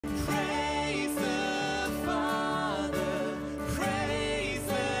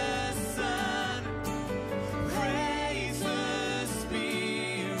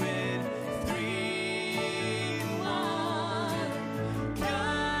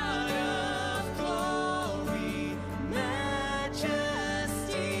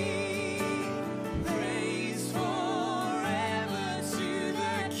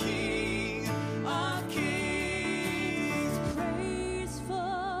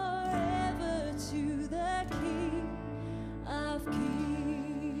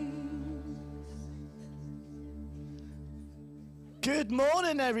Good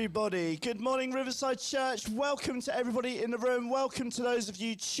morning, everybody. Good morning, Riverside Church. Welcome to everybody in the room. Welcome to those of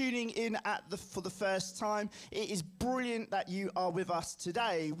you tuning in for the first time. It is brilliant that you are with us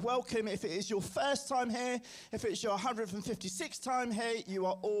today. Welcome if it is your first time here. If it's your 156th time here, you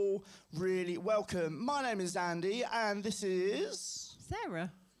are all really welcome. My name is Andy, and this is...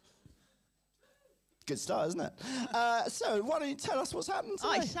 Sarah. Good start, isn't it? So why don't you tell us what's happened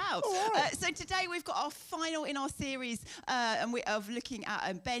today? I shall. Right. So today we've got our final in our series of looking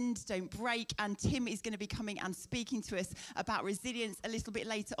at Bend, Don't Break, and Tim is going to be coming and speaking to us about resilience a little bit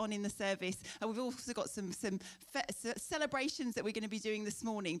later on in the service. And we've also got some celebrations that we're going to be doing this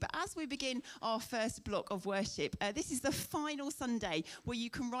morning. But as we begin our first block of worship, this is the final Sunday where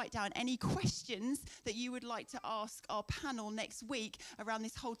you can write down any questions that you would like to ask our panel next week around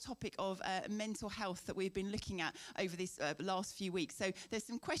this whole topic of mental health that we've been looking at over this last few weeks. So there's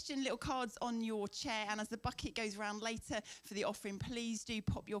some little cards on your chair, and as the bucket goes around later for the offering, please do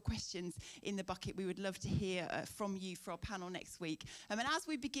pop your questions in the bucket. We would love to hear from you for our panel next week. And as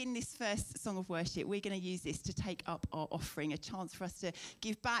we begin this first song of worship, we're going to use this to take up our offering, a chance for us to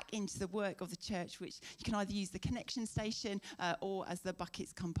give back into the work of the church, which you can either use the connection station or as the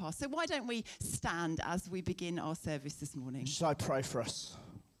buckets come past. So why don't we stand as we begin our service this morning? Shall I pray for us?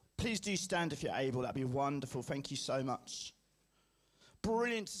 Please do stand if you're able. That'd be wonderful. Thank you so much.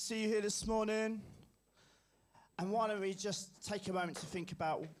 Brilliant to see you here this morning. And why don't we just take a moment to think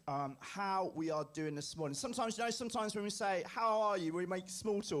about how we are doing this morning. Sometimes when we say, how are you? We make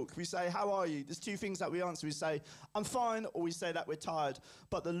small talk. We say, how are you? There's two things that we answer. We say, I'm fine, or we say that we're tired.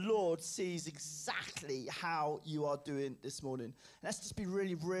 But the Lord sees exactly how you are doing this morning. And let's just be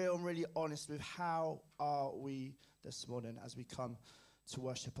really real and really honest with how are we this morning as we come to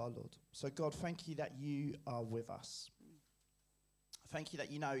worship our Lord. So God, thank you that you are with us. Thank you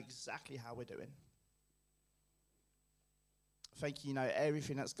that you know exactly how we're doing. Thank you know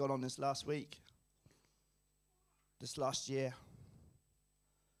everything that's gone on this last week, this last year.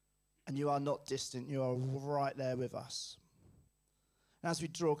 And you are not distant, you are right there with us. And as we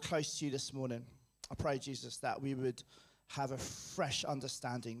draw close to you this morning, I pray, Jesus, that we would have a fresh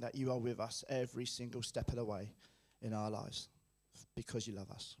understanding that you are with us every single step of the way in our lives. Because you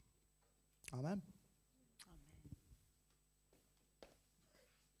love us. Amen. Amen.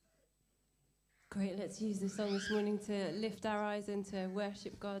 Great, let's use this song this morning to lift our eyes and to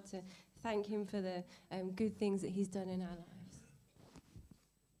worship God, to thank him for the good things that he's done in our lives.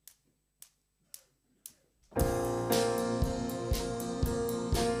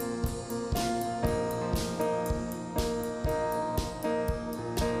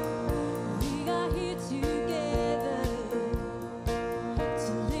 We are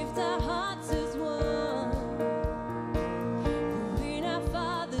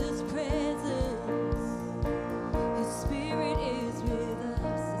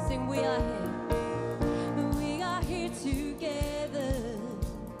here together.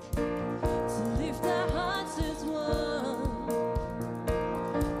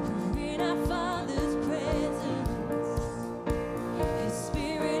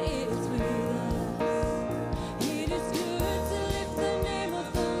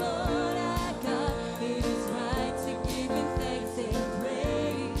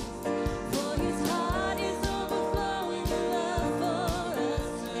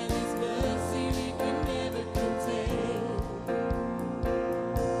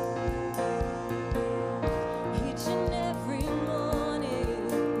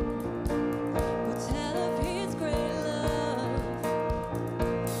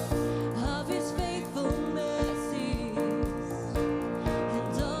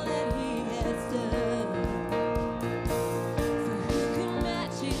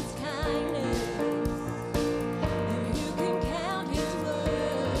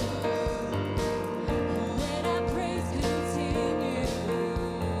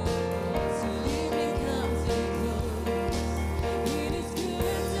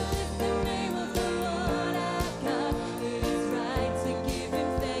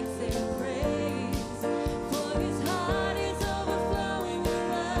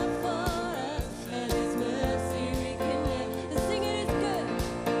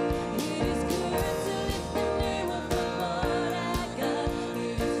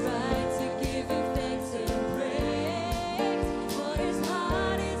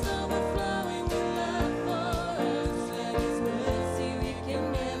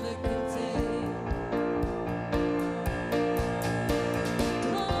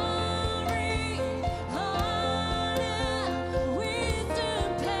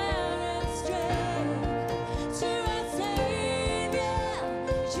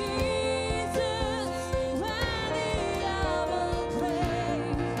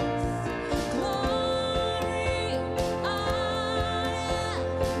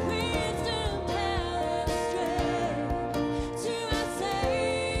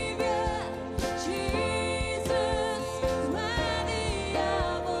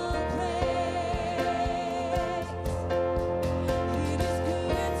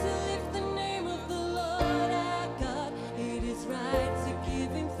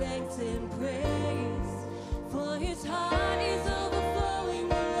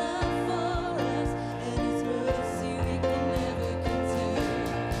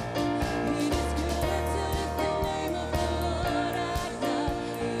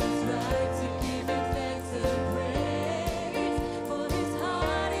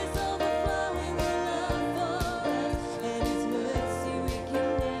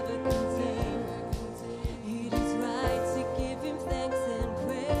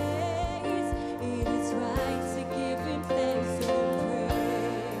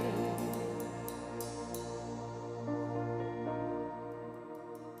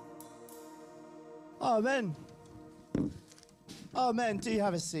 Amen. Amen. Do you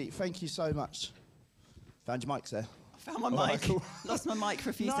have a seat? Thank you so much. Found your mics there. I found my All mic. right, cool. Lost my mic for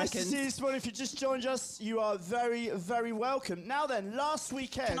a few Nice seconds. to see you this morning. If you just joined us, you are very, very welcome. Now then, last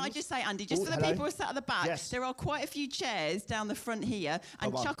weekend... Can I just say, Andy, just for the people who are sat at the back, there are quite a few chairs down the front here,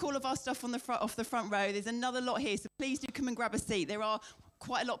 and chuck all of our stuff on the front, off the front row. There's another lot here, so please do come and grab a seat. There are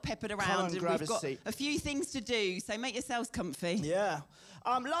quite a lot peppered around, and we've got a few things to do, so make yourselves comfy. Yeah.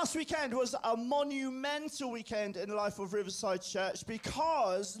 Last weekend was a monumental weekend in the life of Riverside Church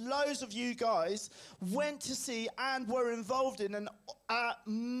because loads of you guys went to see and were involved in an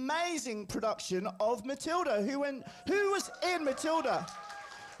amazing production of Matilda. Who was in Matilda?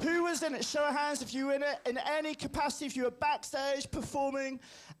 Who was in it? Show of hands if you were in it, in any capacity, if you were backstage performing,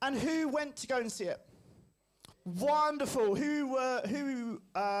 and who went to go and see it? Wonderful. Who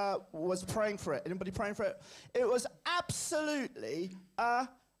was praying for it? Anybody praying for it? It was absolutely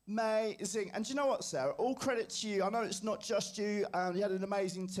amazing. And do you know what, Sarah? All credit to you. I know it's not just you. You had an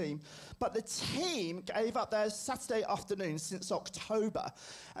amazing team. But the team gave up their Saturday afternoon since October.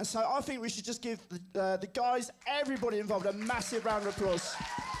 And so I think we should just give the guys, everybody involved, a massive round of applause.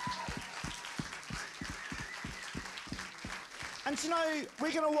 And you know,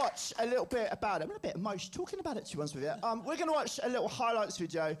 we're going to watch a little bit about it. I'm a bit emotional talking about it, to be honest with you. We're going to watch a little highlights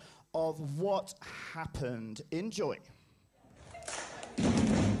video of what happened. Enjoy.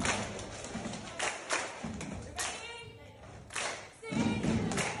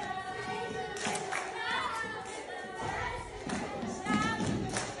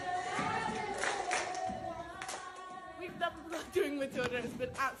 We've never been doing Matilda. It's been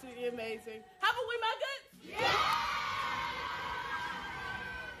absolutely amazing. Haven't we, Maggots? Yeah!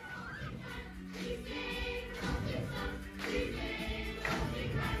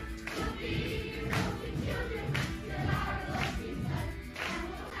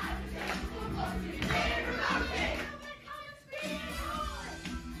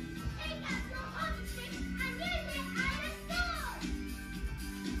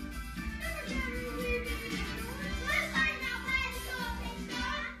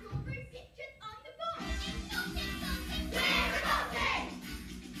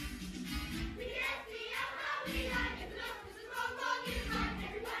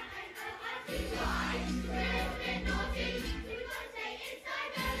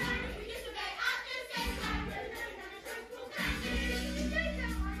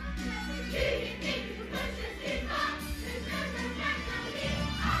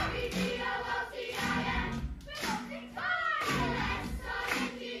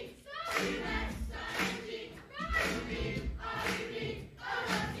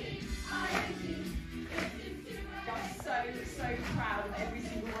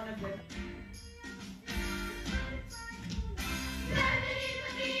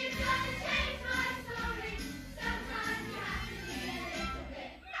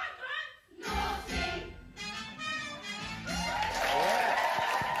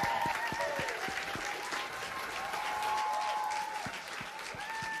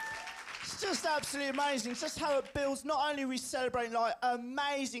 Just absolutely amazing. Just how it builds. Not only are we celebrating like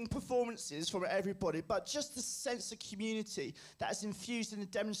amazing performances from everybody, but just the sense of community that is infused in the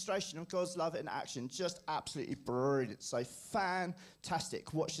demonstration of God's love in action. Just absolutely brilliant. So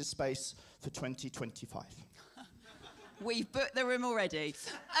fantastic. Watch this space for 2025. We've booked the room already.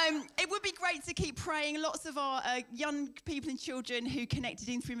 It would be great to keep praying. Lots of our young people and children who connected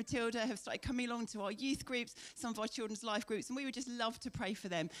in through Matilda have started coming along to our youth groups, some of our children's life groups, and we would just love to pray for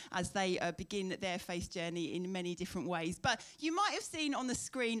them as they begin their faith journey in many different ways. But you might have seen on the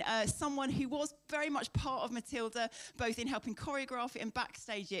screen someone who was very much part of Matilda, both in helping choreograph it and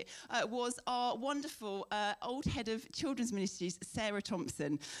backstage it, was our wonderful old head of children's ministries, Sarah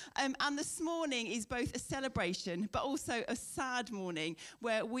Thompson. And this morning is both a celebration, but also a sad morning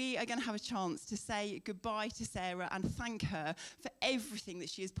where we are going to have a chance to say goodbye to Sarah and thank her for everything that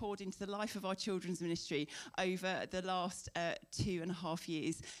she has poured into the life of our children's ministry over the last 2.5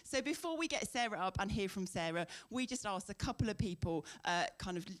 years. So before we get Sarah up and hear from Sarah, we just asked a couple of people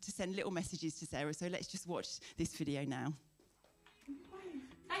kind of to send little messages to Sarah. So let's just watch this video now.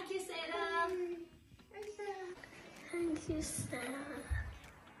 Thank you, Sarah. Thank you, Sarah.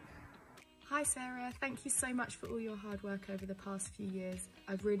 Hi Sarah, thank you so much for all your hard work over the past few years.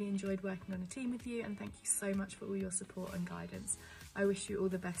 I've really enjoyed working on a team with you, and thank you so much for all your support and guidance. I wish you all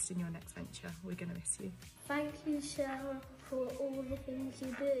the best in your next venture. We're going to miss you. Thank you, Sarah, for all the things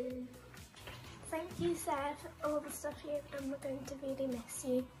you do. Thank you, Sarah, for all the stuff you've done. We're going to really miss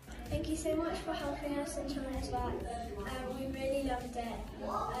you. Thank you so much for helping us and showing us back. We really loved it.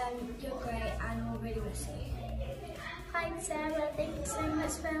 You're great and we'll really miss you. Hi Sarah, thank you so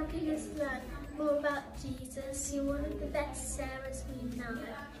much for helping us learn more about Jesus. You're one of the best Sarahs we know.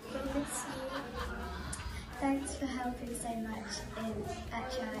 We miss you. Thanks for helping so much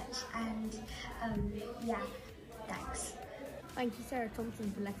at church and yeah, thanks. Thank you, Sarah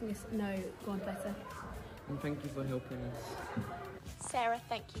Thompson, for letting us know God better. And thank you for helping us. Sarah,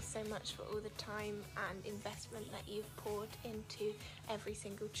 thank you so much for all the time and investment that you've poured into every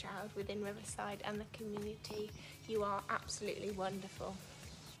single child within Riverside and the community. You are absolutely wonderful.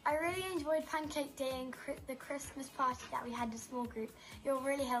 I really enjoyed Pancake Day and the Christmas party that we had in a small group. You're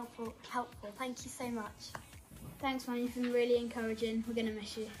really helpful. Thank you so much. Thanks, man. You've been really encouraging. We're going to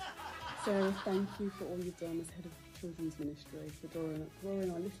miss you. Sarah, thank you for all you've done as head of children's ministry, for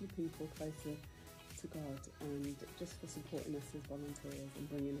drawing our little people closer to God, and just for supporting us as volunteers and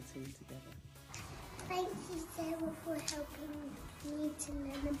bringing a team together. Thank you, Sarah, for helping me to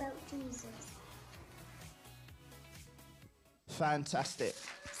learn about Jesus. Fantastic.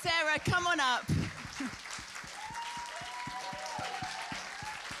 Sarah, come on up.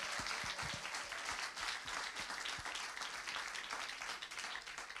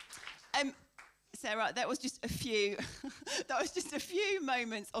 Sarah, that was just a few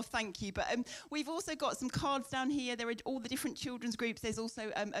moments of thank you. But we've also got some cards down here. There are all the different children's groups. There's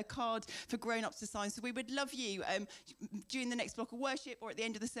also a card for grown-ups to sign. So we would love you during the next block of worship or at the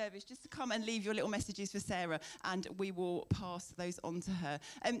end of the service just to come and leave your little messages for Sarah, and we will pass those on to her.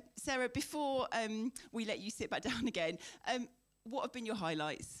 Sarah, before we let you sit back down again, what have been your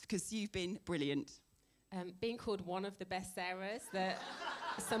highlights? Because you've been brilliant. Being called one of the best Sarahs that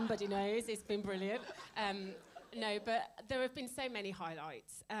somebody knows, it's been brilliant. No, but there have been so many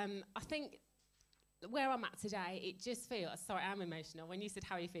highlights. I think where I'm at today, it just feels, sorry, I'm emotional. When you said,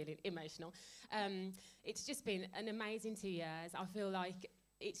 how are you feeling? Emotional. It's just been an amazing 2 years. I feel like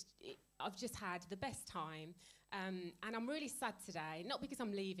I've just had the best time. And I'm really sad today, not because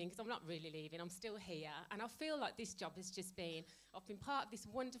I'm leaving, because I'm not really leaving, I'm still here. And I feel like this job has just been, I've been part of this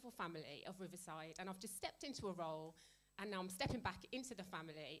wonderful family of Riverside, and I've just stepped into a role, and now I'm stepping back into the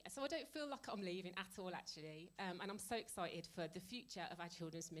family. So I don't feel like I'm leaving at all, actually. And I'm so excited for the future of our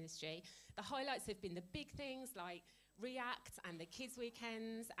children's ministry. The highlights have been the big things like React and the kids'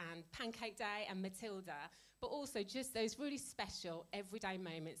 weekends and Pancake Day and Matilda, but also just those really special everyday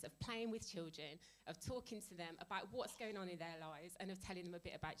moments of playing with children, of talking to them about what's going on in their lives, and of telling them a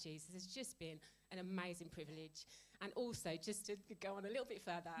bit about Jesus. It's just been an amazing privilege. And also, just to go on a little bit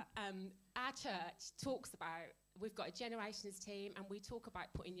further, our church talks about, we've got a generations team, and we talk about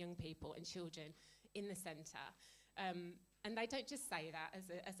putting young people and children in the centre. And they don't just say that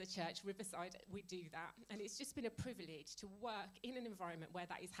as a church. Riverside, we do that. And it's just been a privilege to work in an environment where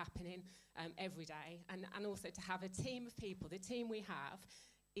that is happening every day. And also to have a team of people. The team we have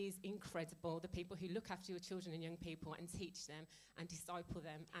is incredible. The people who look after your children and young people and teach them and disciple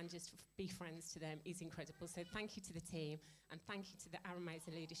them and just be friends to them is incredible. So thank you to the team, and thank you to the Our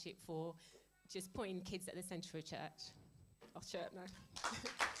Amazing leadership for just putting kids at the centre of church. I'll shut up now.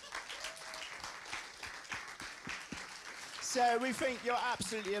 So we think you're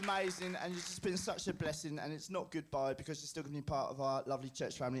absolutely amazing, and you've just been such a blessing, and it's not goodbye because you're still going to be part of our lovely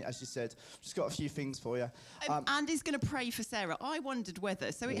church family, as you said. Just got a few things for you. Andy's going to pray for Sarah. I wondered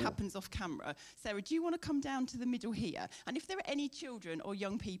whether, so it happens off camera, Sarah, do you want to come down to the middle here? And if there are any children or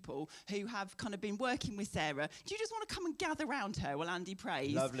young people who have kind of been working with Sarah, do you just want to come and gather round her while Andy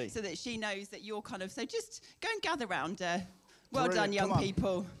prays? Lovely. So that she knows that you're kind of, so just go and gather round her. Well Brilliant. done, young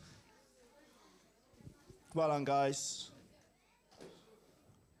people. Well done, guys.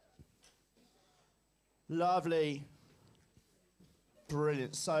 Lovely.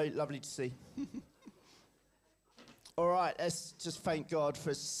 Brilliant. So lovely to see. All right, let's just thank God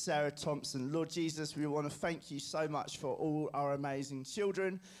for Sarah Thompson. Lord Jesus, we want to thank you so much for all our amazing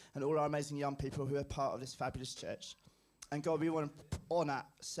children and all our amazing young people who are part of this fabulous church. And God, we want to honour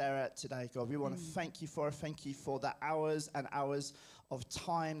Sarah today, God. We want to thank you for her. Thank you for the hours and hours of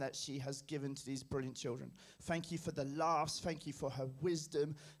time that she has given to these brilliant children. Thank you for the laughs. Thank you for her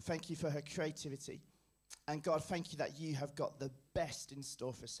wisdom. Thank you for her creativity. And God, thank you that you have got the best in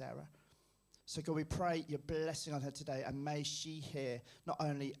store for Sarah. So God, we pray your blessing on her today, and may she hear not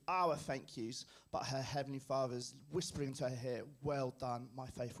only our thank yous, but her Heavenly Father's whispering to her here, well done, my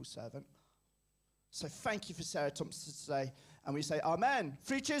faithful servant. So thank you for Sarah Thompson today. And we say amen.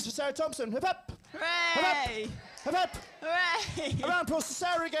 3 cheers for Sarah Thompson. Hip hip. Hooray! Hip hip. Hooray! A round of applause for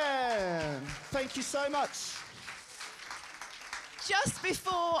Sarah again. Thank you so much. just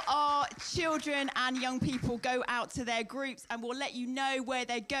before our children and young people go out to their groups, and we'll let you know where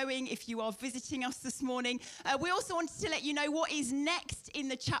they're going if you are visiting us this morning, we also wanted to let you know what is next in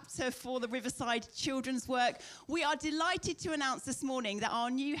the chapter for the Riverside children's work. We are delighted to announce this morning that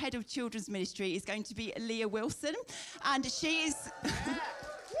our new head of children's ministry is going to be Leah Wilson, and she is...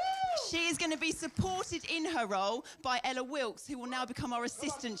 She is going to be supported in her role by Ella Wilkes, who will now become our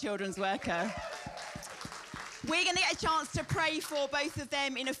assistant children's worker. We're going to get a chance to pray for both of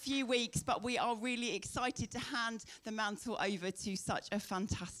them in a few weeks, but we are really excited to hand the mantle over to such a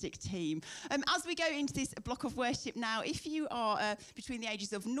fantastic team. As we go into this block of worship now, if you are between the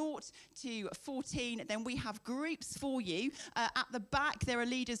ages of 0 to 14, then we have groups for you. At the back, there are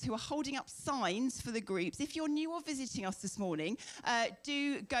leaders who are holding up signs for the groups. If you're new or visiting us this morning,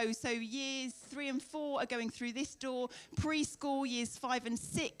 do go. So years 3 and 4 are going through this door. Preschool, years 5 and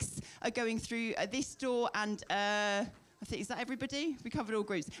 6 are going through this door, and I think, is that everybody? We covered all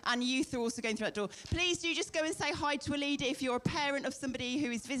groups. And youth are also going through that door. Please do just go and say hi to a leader if you're a parent of somebody who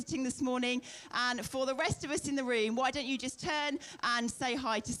is visiting this morning. And for the rest of us in the room, why don't you just turn and say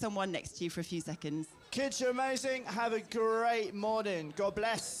hi to someone next to you for a few seconds? Kids, you're amazing. Have a great morning. God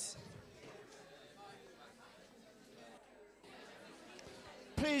bless.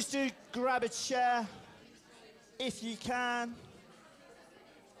 Please do grab a chair if you can.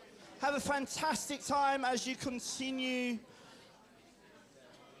 Have a fantastic time as you continue,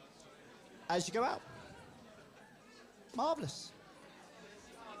 as you go out. Marvellous.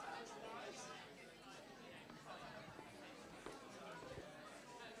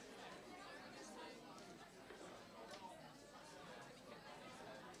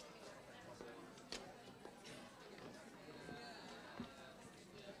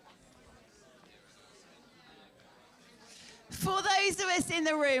 For those of us in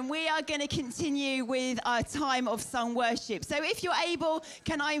the room, we are going to continue with our time of sung worship. So if you're able,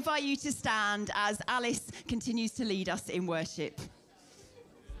 can I invite you to stand as Alice continues to lead us in worship?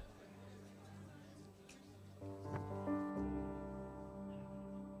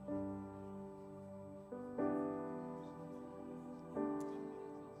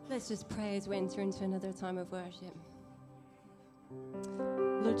 Let's just pray as we enter into another time of worship.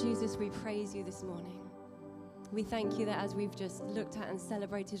 Lord Jesus, we praise you this morning. We thank you that as we've just looked at and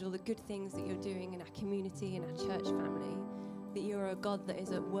celebrated all the good things that you're doing in our community and our church family, that you're a God that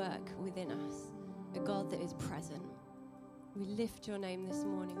is at work within us, a God that is present. We lift your name this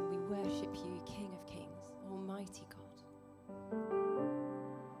morning. We worship you, King of Kings, Almighty God.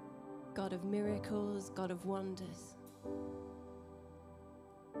 God of miracles, God of wonders,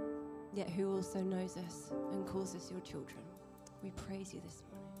 yet who also knows us and calls us your children. We praise you this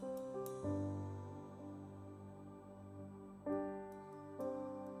morning.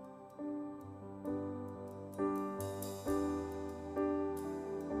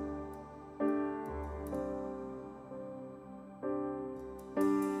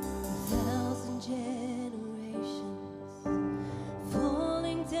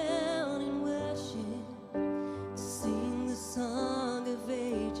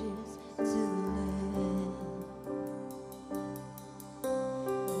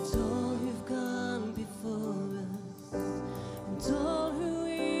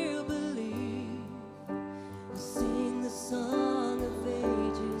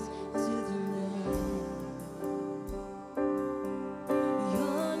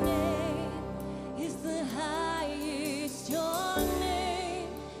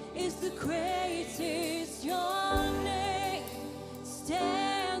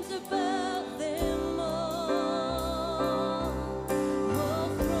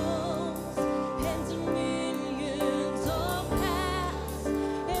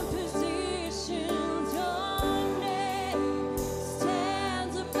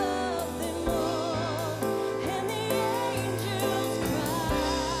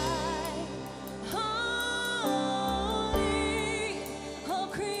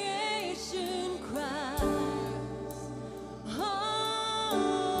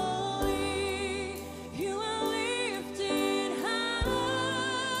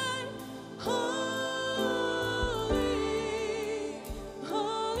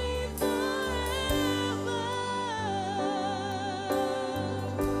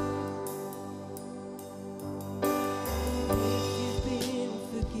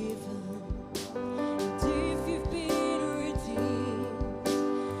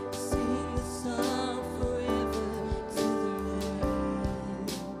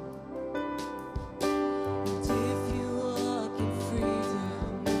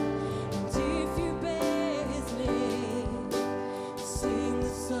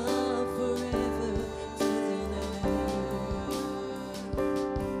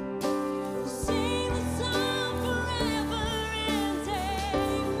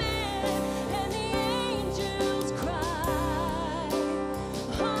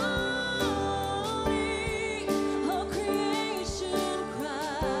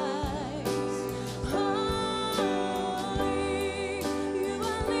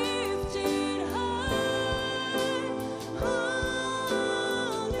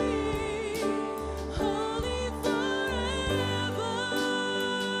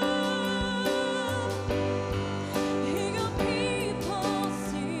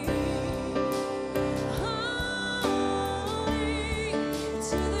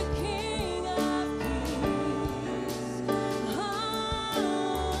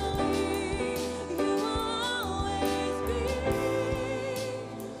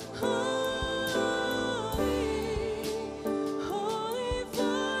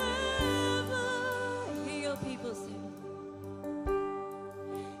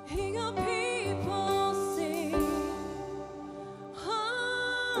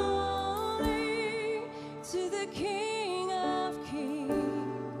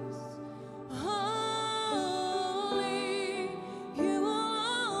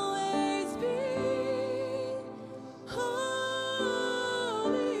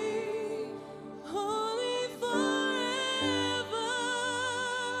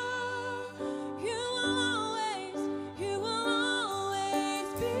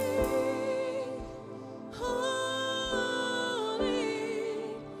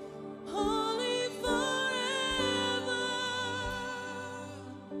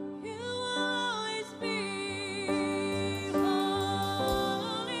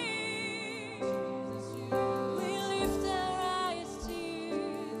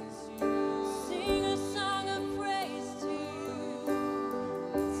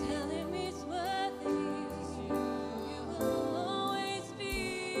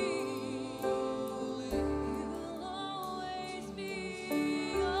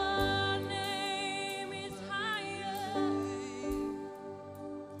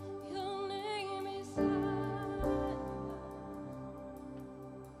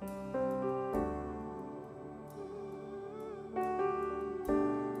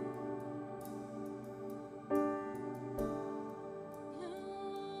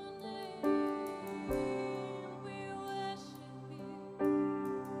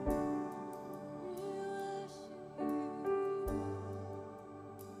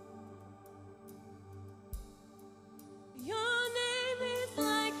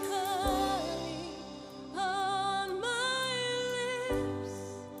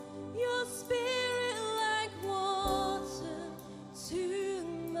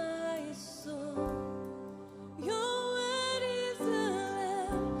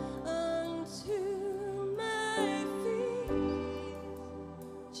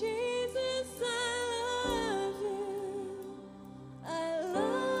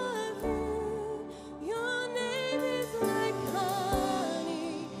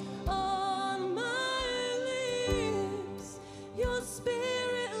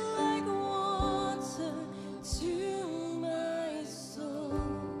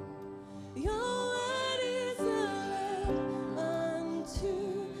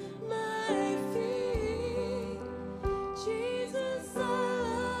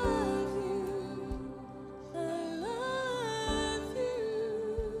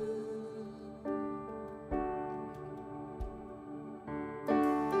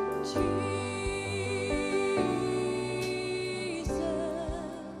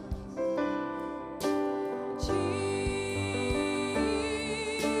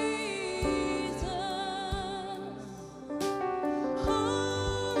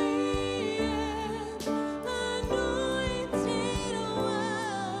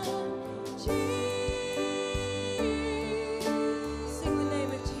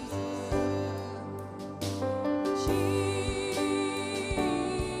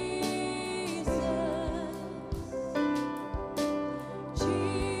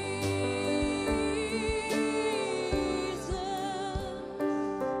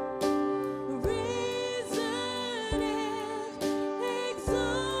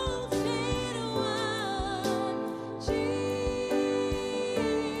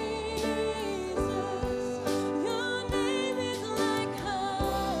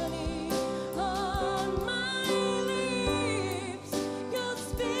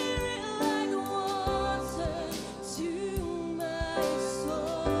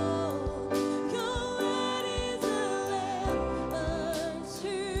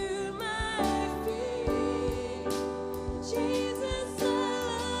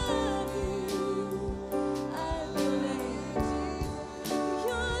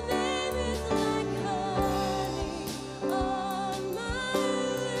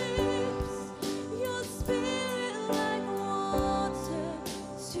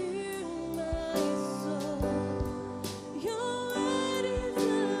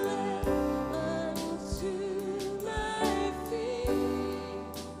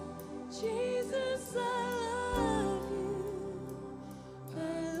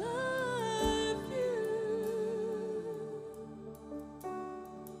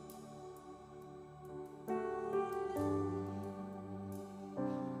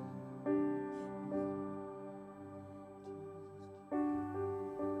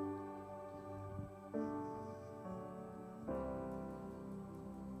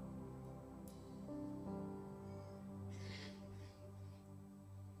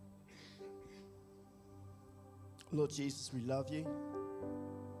 Lord Jesus, we love you.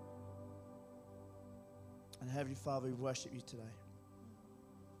 And Heavenly Father, we worship you today.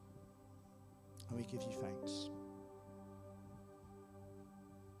 And we give you thanks.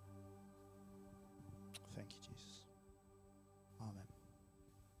 Thank you, Jesus. Amen.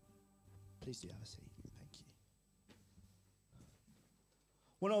 Please do have a seat. Thank you.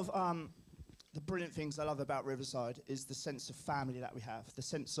 One of the brilliant things I love about Riverside is the sense of family that we have, the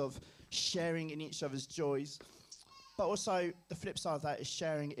sense of sharing in each other's joys. But also, the flip side of that is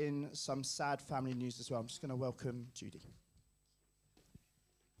sharing in some sad family news as well. I'm just going to welcome Judy.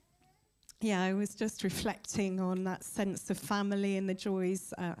 Yeah, I was just reflecting on that sense of family and the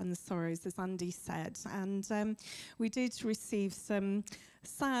joys and the sorrows, as Andy said. And we did receive some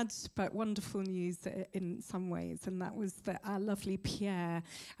sad but wonderful news in some ways, and that was that our lovely Pierre,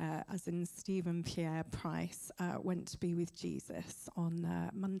 as in Stephen Pierre Price, went to be with Jesus on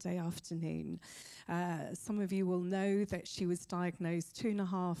Monday afternoon. Some of you will know that she was diagnosed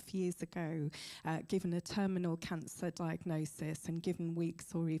 2.5 years ago, given a terminal cancer diagnosis and given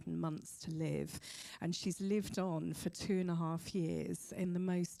weeks or even months to live. And she's lived on for 2.5 years in the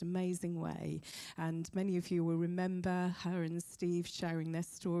most amazing way. And many of you will remember her and Steve sharing their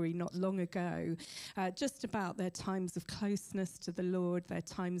story not long ago, just about their times of closeness to the Lord, their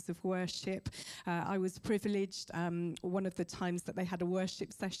times of worship. I was privileged one of the times that they had a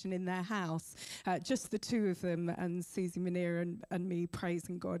worship session in their house, just the two of them, and Susie Munir and me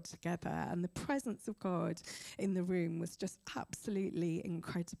praising God together. And the presence of God in the room was just absolutely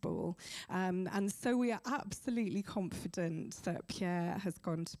incredible. And so we are absolutely confident that Pierre has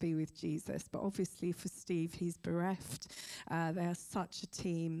gone to be with Jesus. But obviously for Steve, he's bereft. They are such a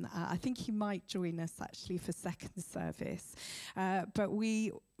team. I think he might join us actually for second service. But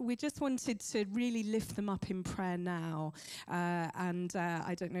we just wanted to really lift them up in prayer now. And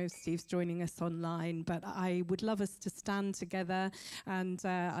I don't know if Steve's joining us online, but I would love us to stand together. And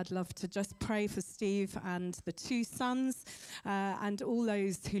I'd love to just pray for Steve and the two sons and all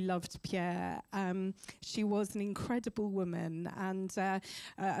those who loved Pierre. She was an incredible woman. And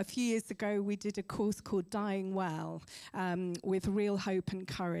a few years ago, we did a course called Dying Well, with real hope and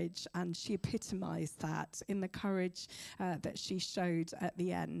courage. And she epitomised that in the courage that she showed at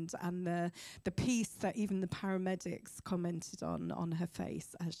the end. And the peace that even the paramedics commented on her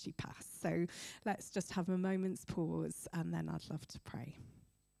face as she passed. So let's just have a moment's pause, and then I'd love to pray.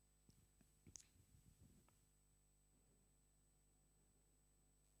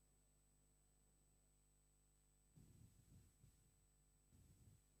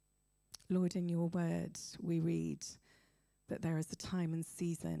 Lord, in your word, we read that there is a time and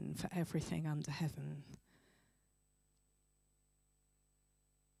season for everything under heaven.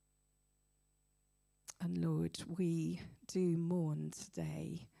 And Lord, we do mourn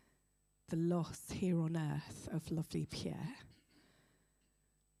today the loss here on earth of lovely Pierre.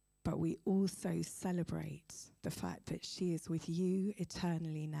 But we also celebrate the fact that she is with you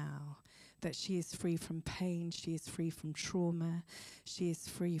eternally now, that she is free from pain, she is free from trauma, she is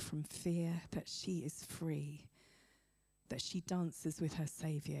free from fear, that she is free, that she dances with her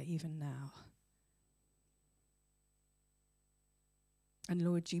Saviour even now. And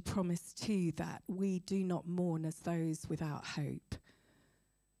Lord, you promise too that we do not mourn as those without hope,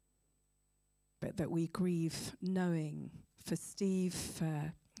 but that we grieve knowing for Steve,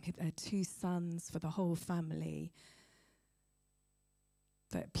 for her two sons, for the whole family,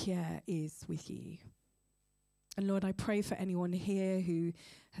 that Pierre is with you. And Lord, I pray for anyone here who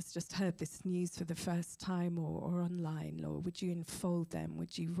has just heard this news for the first time or online, Lord, would you enfold them?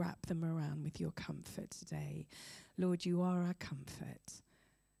 Would you wrap them around with your comfort today? Lord, you are our comfort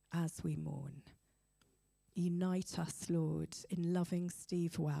as we mourn. Unite us, Lord, in loving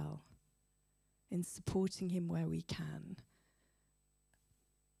Steve well, in supporting him where we can.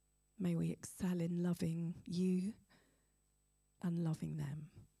 May we excel in loving you and loving them.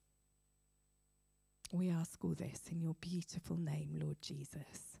 We ask all this in your beautiful name, Lord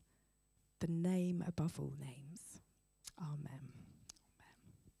Jesus, the name above all names. Amen.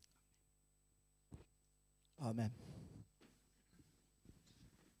 Amen.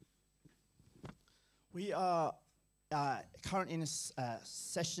 We are currently in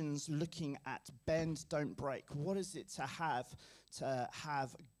sessions looking at bend, don't break. What is it to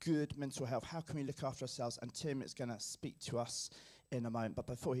have good mental health? How can we look after ourselves? And Tim is going to speak to us in a moment. But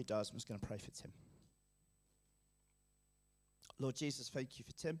before he does, I'm just going to pray for Tim. Lord Jesus, thank you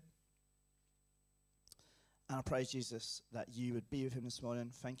for Tim. And I pray, Jesus, that you would be with him this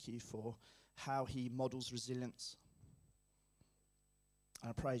morning. Thank you for how he models resilience. And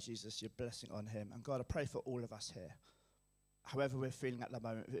I pray, Jesus, your blessing on him. And God, I pray for all of us here. however we're feeling at the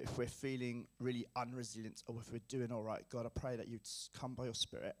moment, if we're feeling really unresilient or if we're doing all right, God, I pray that you'd come by your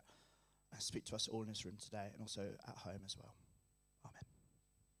Spirit and speak to us all in this room today and also at home as well. Amen.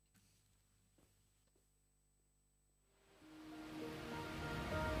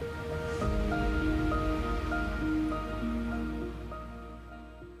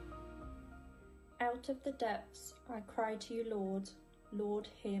 Out of the depths I cry to you, Lord. Lord,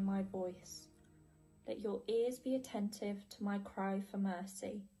 hear my voice. Let your ears be attentive to my cry for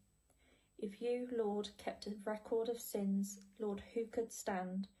mercy. If you, Lord, kept a record of sins, Lord, who could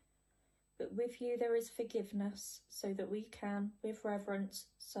stand? But with you there is forgiveness, so that we can, with reverence,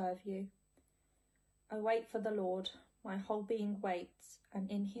 serve you. I wait for the Lord, my whole being waits, and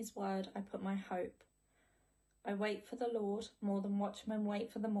in his word I put my hope. I wait for the Lord more than watchmen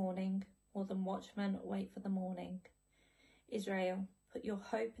wait for the morning, more than watchmen wait for the morning. Israel, put your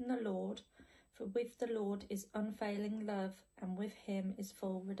hope in the Lord, for with the Lord is unfailing love, and with him is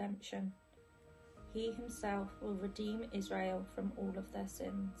full redemption. He himself will redeem Israel from all of their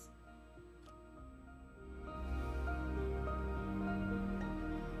sins.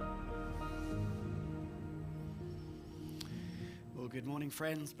 Well, good morning,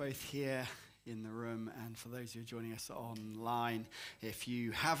 friends, both here in the room and for those who are joining us online. If you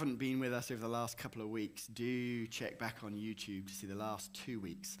haven't been with us over the last couple of weeks, do check back on YouTube to see the last 2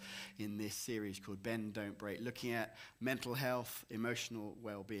 weeks in this series called Bend, Don't Break, looking at mental health, emotional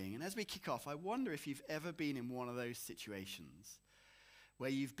well-being. And as we kick off, I wonder if you've ever been in one of those situations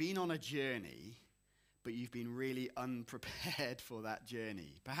where you've been on a journey, but you've been really unprepared for that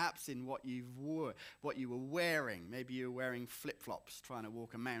journey. Perhaps in what you were wearing. Maybe you were wearing flip-flops trying to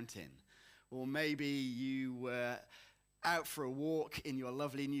walk a mountain. Or maybe you were out for a walk in your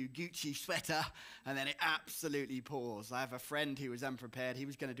lovely new Gucci sweater, and then it absolutely pours. I have a friend who was unprepared. He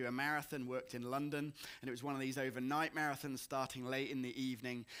was going to do a marathon, worked in London, and it was one of these overnight marathons starting late in the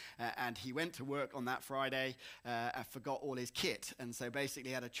evening, and he went to work on that Friday and forgot all his kit, and so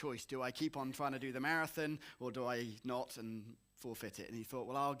basically had a choice. Do I keep on trying to do the marathon, or do I not and forfeit it? And he thought,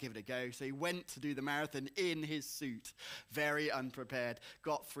 well, I'll give it a go. So he went to do the marathon in his suit, very unprepared,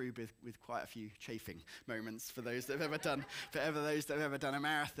 got through with quite a few chafing moments for those that have ever done, a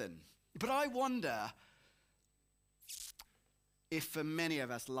marathon. But I wonder if for many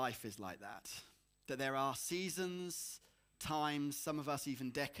of us life is like that there are seasons, times, some of us even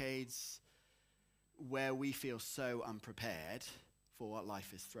decades, where we feel so unprepared for what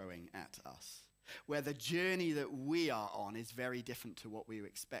life is throwing at us, where the journey that we are on is very different to what we were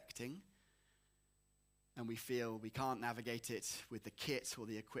expecting, and we feel we can't navigate it with the kit or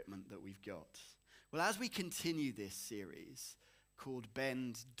the equipment that we've got. Well, as we continue this series called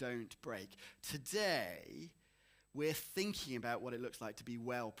Bend, Don't Break, today we're thinking about what it looks like to be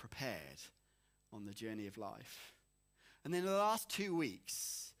well prepared on the journey of life. And then in the last 2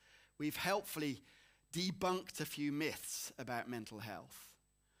 weeks, we've helpfully debunked a few myths about mental health.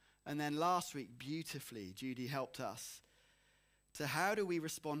 And then last week, beautifully, Judy helped us to how do we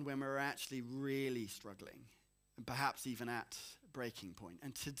respond when we're actually really struggling and perhaps even at breaking point.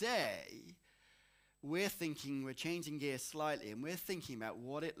 And today, we're changing gears slightly, and we're thinking about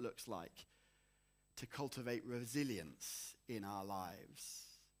what it looks like to cultivate resilience in our lives.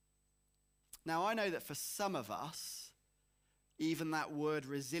 Now, I know that for some of us, even that word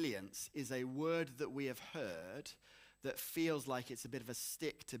resilience is a word that we have heard that feels like it's a bit of a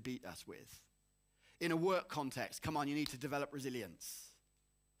stick to beat us with. In a work context, come on, you need to develop resilience.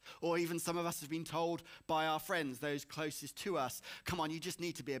 Or even some of us have been told by our friends, those closest to us, come on, you just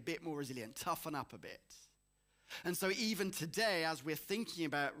need to be a bit more resilient, toughen up a bit. And so even today, as we're thinking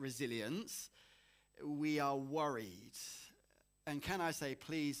about resilience, we are worried. And can I say,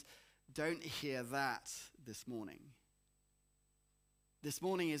 please, don't hear that this morning. This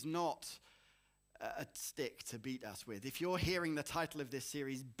morning is not a stick to beat us with. If you're hearing the title of this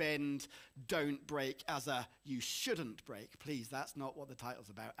series, Bend, Don't Break, as a you shouldn't break, please, that's not what the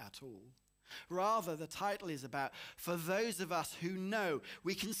title's about at all. Rather, the title is about, for those of us who know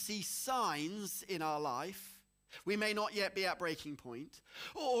we can see signs in our life, we may not yet be at breaking point,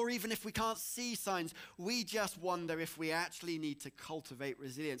 or even if we can't see signs, we just wonder if we actually need to cultivate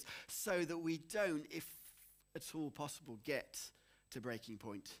resilience so that we don't, if at all possible, get to breaking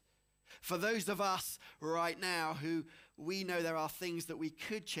point. For those of us right now who we know there are things that we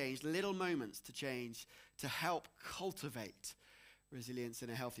could change, little moments to change, to help cultivate resilience in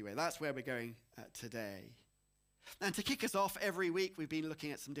a healthy way. That's where we're going today. And to kick us off, every week we've been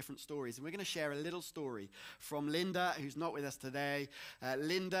looking at some different stories, and we're going to share a little story from Linda, who's not with us today.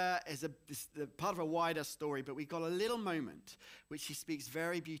 Linda is part of a wider story, but we've got a little moment which she speaks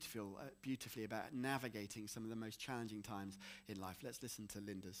very beautifully about navigating some of the most challenging times in life. Let's listen to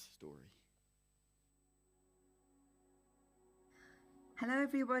Linda's story. Hello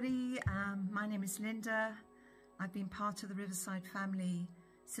everybody, my name is Linda. I've been part of the Riverside family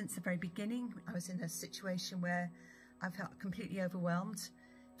since the very beginning. I was in a situation where I felt completely overwhelmed.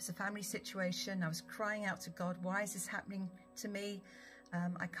 It was a family situation. I was crying out to God, why is this happening to me?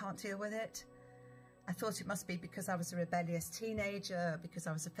 I can't deal with it. I thought it must be because I was a rebellious teenager, because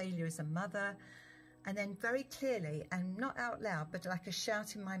I was a failure as a mother. And then very clearly, and not out loud, but like a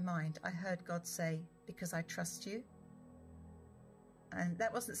shout in my mind, I heard God say, because I trust you. And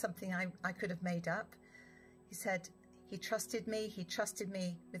that wasn't something I could have made up. He said, he trusted me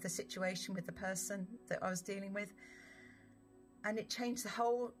with the situation, with the person that I was dealing with. And it changed the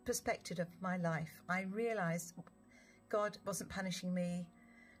whole perspective of my life. I realized God wasn't punishing me.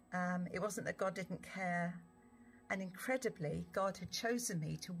 It wasn't that God didn't care. And incredibly, God had chosen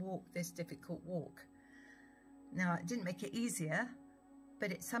me to walk this difficult walk. Now, it didn't make it easier,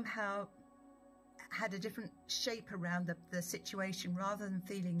 but it somehow had a different shape around the situation, rather than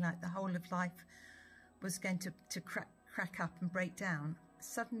feeling like the whole of life was going to crack up and break down.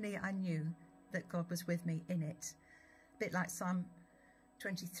 Suddenly I knew that God was with me in it. A bit like Psalm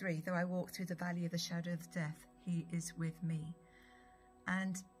 23, though I walk through the valley of the shadow of death, he is with me.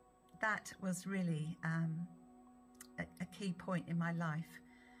 And that was really a key point in my life.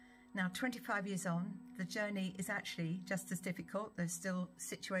 Now, 25 years on, the journey is actually just as difficult. There's still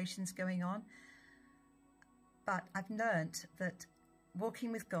situations going on. But I've learned that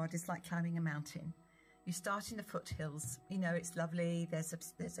walking with God is like climbing a mountain. You start in the foothills, you know, it's lovely, there's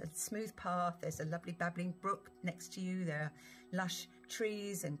a smooth path, there's a lovely babbling brook next to you, there are lush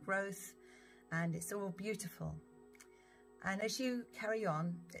trees and growth, and it's all beautiful. And as you carry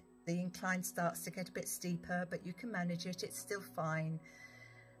on, the incline starts to get a bit steeper, but you can manage it, it's still fine.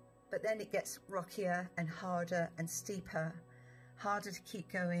 But then it gets rockier and harder and steeper, harder to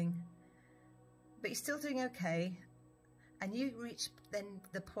keep going, but you're still doing okay. And you reach then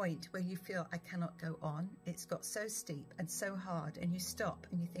the point where you feel, I cannot go on. It's got so steep and so hard, and you stop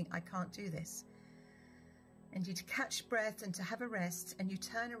and you think, I can't do this. And you to catch breath and to have a rest, and you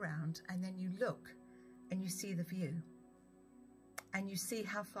turn around and then you look and you see the view. And you see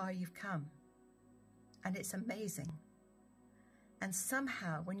how far you've come. And it's amazing. And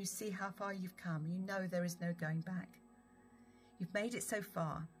somehow when you see how far you've come, you know there is no going back. You've made it so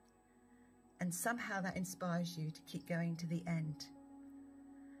far. And somehow that inspires you to keep going to the end.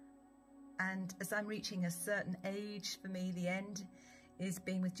 And as I'm reaching a certain age, for me, the end is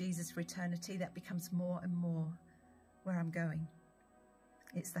being with Jesus for eternity. That becomes more and more where I'm going.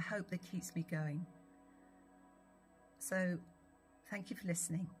 It's the hope that keeps me going. So thank you for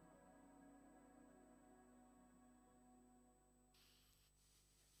listening.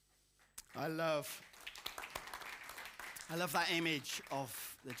 I love that image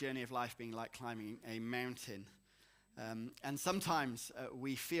of the journey of life being like climbing a mountain. And sometimes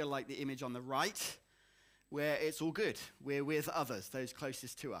we feel like the image on the right, where it's all good. We're with others, those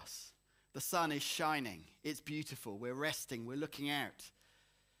closest to us. The sun is shining. It's beautiful. We're resting. We're looking out.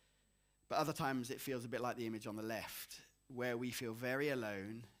 But other times it feels a bit like the image on the left, where we feel very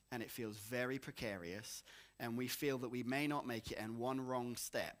alone and it feels very precarious, and we feel that we may not make it, and one wrong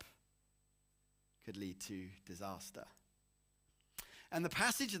step could lead to disaster. And the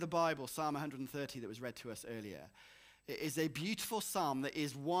passage of the Bible, Psalm 130, that was read to us earlier, is a beautiful psalm that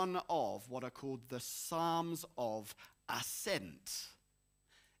is one of what are called the Psalms of Ascent.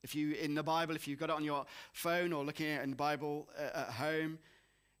 If you, in the Bible, if you've got it on your phone or looking at it in the Bible at home,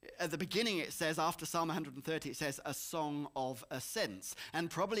 at the beginning it says, after Psalm 130, it says a song of ascents. And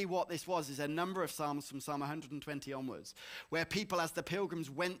probably what this was is a number of psalms from Psalm 120 onwards, where people, as the pilgrims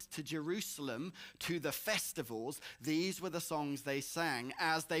went to Jerusalem to the festivals, these were the songs they sang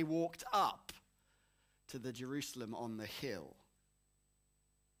as they walked up to the Jerusalem on the hill.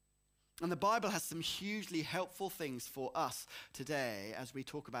 And the Bible has some hugely helpful things for us today as we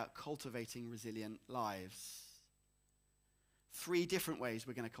talk about cultivating resilient lives. 3 different ways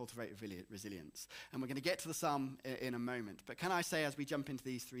we're going to cultivate resilience. And we're going to get to the psalm in a moment. But can I say, as we jump into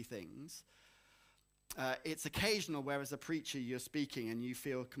these 3 things, it's occasional where as a preacher you're speaking and you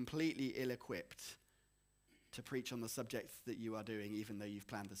feel completely ill-equipped to preach on the subject that you are doing, even though you've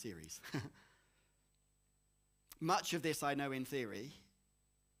planned the series. Much of this I know in theory,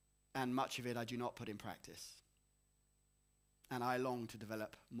 and much of it I do not put in practice. And I long to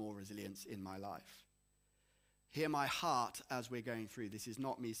develop more resilience in my life. hear my heart as we're going through. This is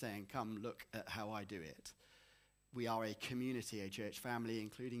not me saying, come look at how I do it. We are a community, a church family,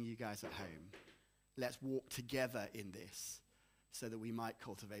 including you guys at home. Let's walk together in this so that we might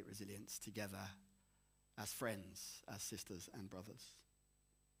cultivate resilience together as friends, as sisters and brothers.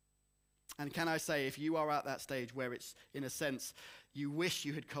 And can I say, if you are at that stage where it's, in a sense, you wish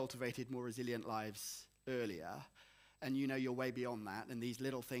you had cultivated more resilient lives earlier, and you know you're way beyond that, and these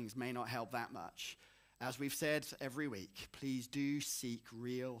little things may not help that much, as we've said every week, please do seek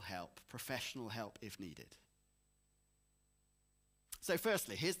real help, professional help if needed. So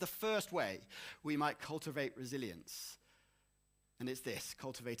firstly, here's the first way we might cultivate resilience. And it's this,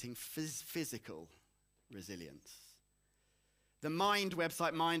 cultivating physical resilience. The Mind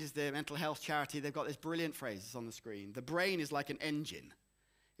website, Mind is the mental health charity, they've got this brilliant phrase on the screen. The brain is like an engine.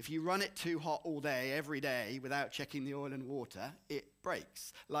 If you run it too hot all day, every day, without checking the oil and water, it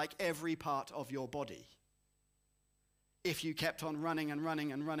breaks, like every part of your body. If you kept on running and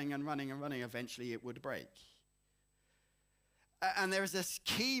running and running and running and running, eventually it would break. And there is this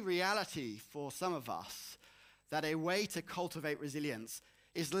key reality for some of us that a way to cultivate resilience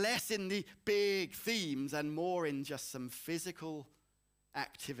is less in the big themes and more in just some physical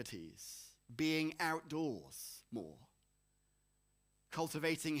activities, being outdoors more,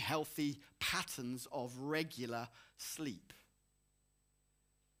 cultivating healthy patterns of regular sleep,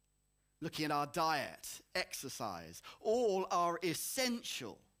 looking at our diet, exercise, all are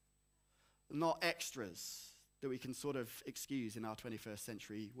essential, not extras that we can sort of excuse in our 21st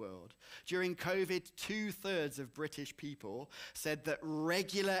century world. During COVID, 2/3 of British people said that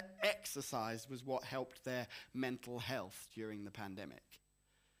regular exercise was what helped their mental health during the pandemic.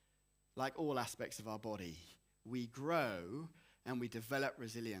 Like all aspects of our body, we grow and we develop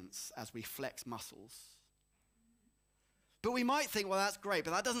resilience as we flex muscles. But we might think, well, that's great,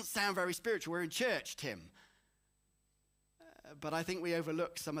 but that doesn't sound very spiritual. We're in church, Tim. But I think we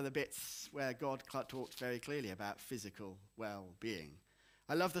overlook some of the bits where God talks very clearly about physical well-being.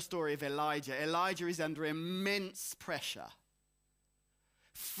 I love the story of Elijah. Elijah is under immense pressure,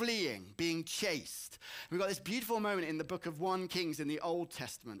 fleeing, being chased. We've got this beautiful moment in the book of 1 Kings in the Old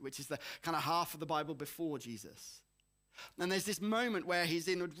Testament, which is the kind of half of the Bible before Jesus. And there's this moment where he's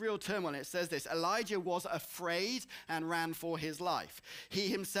in real turmoil. It says this, Elijah was afraid and ran for his life. He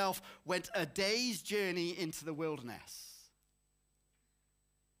himself went a day's journey into the wilderness.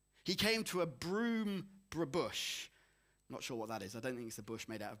 He came to a broom bush. Not sure what that is. I don't think it's a bush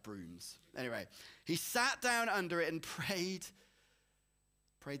made out of brooms. Anyway, he sat down under it and prayed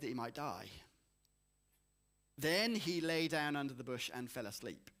that he might die. Then he lay down under the bush and fell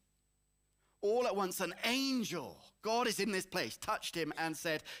asleep. All at once, an angel, God is in this place, touched him and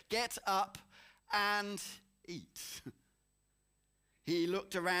said, "Get up and eat." He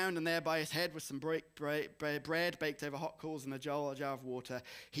looked around, and there by his head was some bread baked over hot coals and a jar of water.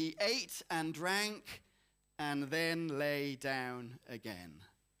 He ate and drank and then lay down again.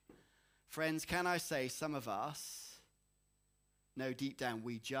 Friends, can I say some of us know deep down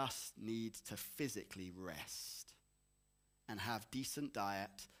we just need to physically rest and have decent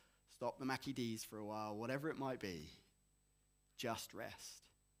diet, stop the Mackie D's for a while, whatever it might be, just rest.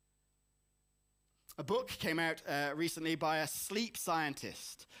 A book came out recently by a sleep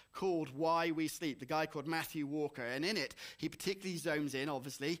scientist called Why We Sleep, the guy called Matthew Walker. And in it, he particularly zooms in,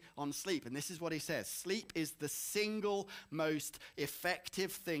 obviously, on sleep. And this is what he says. Sleep is the single most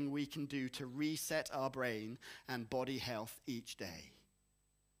effective thing we can do to reset our brain and body health each day.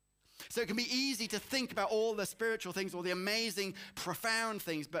 So it can be easy to think about all the spiritual things, all the amazing, profound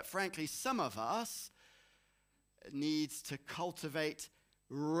things. But frankly, some of us need to cultivate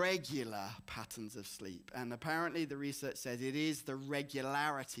regular patterns of sleep. And apparently the research says it is the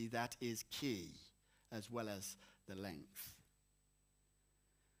regularity that is key, as well as the length.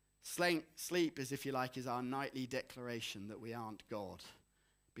 Sleep is, if you like, is our nightly declaration that we aren't God,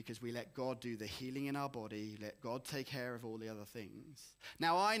 because we let God do the healing in our body, let God take care of all the other things.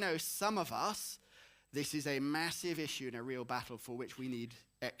 Now, I know some of us, this is a massive issue and a real battle for which we need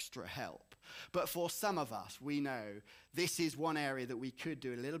extra help. But for some of us, we know this is one area that we could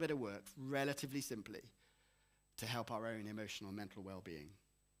do a little bit of work relatively simply to help our own emotional and mental well-being.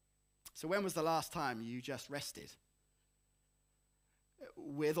 So when was the last time you just rested?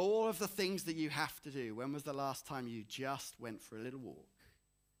 With all of the things that you have to do, when was the last time you just went for a little walk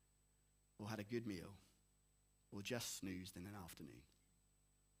or had a good meal or just snoozed in an afternoon?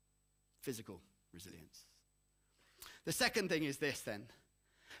 Physical resilience. The second thing is this then.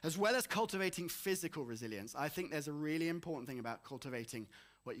 As well as cultivating physical resilience, I think there's a really important thing about cultivating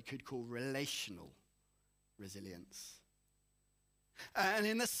what you could call relational resilience. And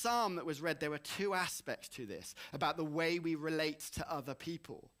in the psalm that was read, there were two aspects to this about the way we relate to other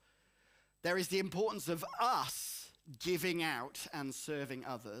people. There is the importance of us giving out and serving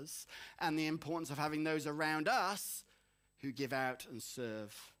others, and the importance of having those around us who give out and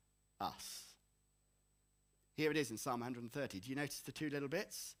serve us. Here it is in Psalm 130. Do you notice the two little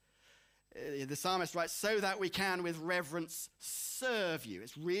bits? The psalmist writes, so that we can with reverence serve you.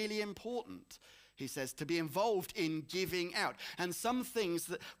 It's really important, he says, to be involved in giving out. And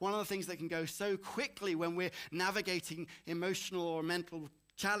one of the things that can go so quickly when we're navigating emotional or mental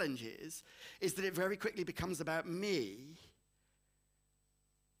challenges is that it very quickly becomes about me.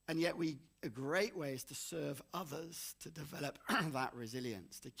 And yet a great way is to serve others, to develop that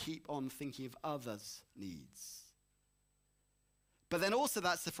resilience, to keep on thinking of others' needs. But then also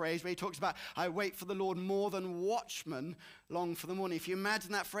that's the phrase where he talks about, I wait for the Lord more than watchmen long for the morning. If you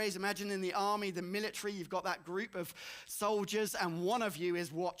imagine that phrase, imagine in the army, the military, you've got that group of soldiers and one of you is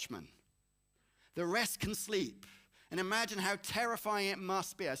watchman. The rest can sleep. And imagine how terrifying it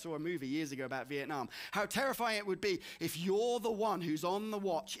must be. I saw a movie years ago about Vietnam. How terrifying it would be if you're the one who's on the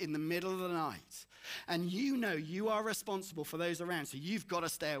watch in the middle of the night and you know you are responsible for those around, so you've got to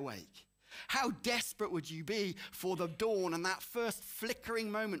stay awake. How desperate would you be for the dawn and that first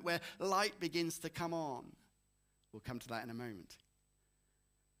flickering moment where light begins to come on? We'll come to that in a moment.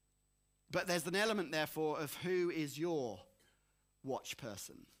 But there's an element, therefore, of who is your watch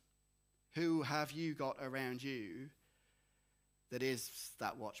person? Who have you got around you that is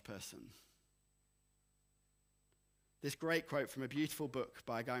that watch person? This great quote from a beautiful book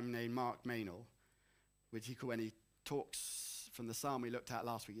by a guy named Mark Meynell, when he talks from the psalm we looked at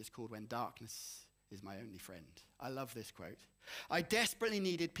last week, is called When Darkness is My Only Friend. I love this quote. I desperately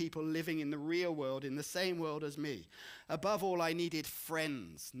needed people living in the real world, in the same world as me. Above all, I needed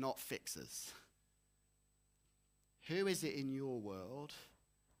friends, not fixers. Who is it in your world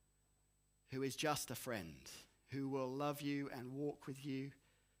who is just a friend, who will love you and walk with you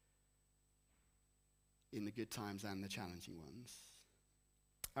in the good times and the challenging ones?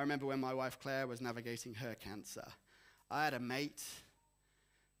 I remember when my wife Claire was navigating her cancer, I had a mate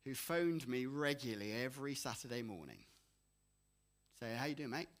who phoned me regularly every Saturday morning. Say, how you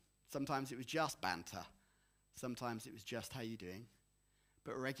doing, mate? Sometimes it was just banter. Sometimes it was just, how you doing?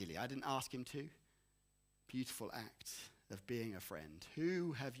 But regularly, I didn't ask him to. Beautiful act of being a friend.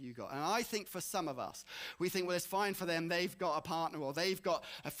 Who have you got? And I think for some of us, we think, well, it's fine for them. They've got a partner, or they've got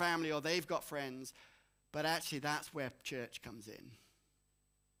a family, or they've got friends. But actually, that's where church comes in.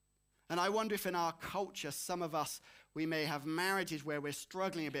 And I wonder if in our culture, some of us, we may have marriages where we're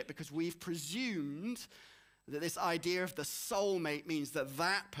struggling a bit because we've presumed that this idea of the soulmate means that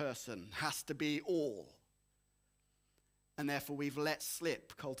that person has to be all. And therefore, we've let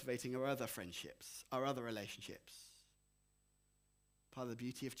slip cultivating our other friendships, our other relationships. Part of the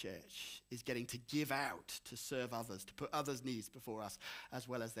beauty of church is getting to give out, to serve others, to put others' needs before us, as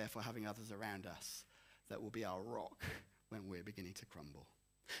well as therefore having others around us that will be our rock when we're beginning to crumble.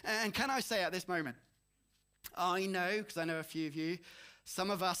 And can I say at this moment, I know, because I know a few of you,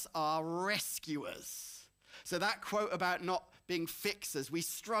 some of us are rescuers. So that quote about not being fixers, we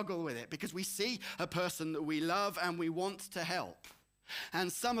struggle with it because we see a person that we love and we want to help.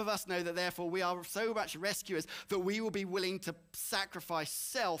 And some of us know that therefore we are so much rescuers that we will be willing to sacrifice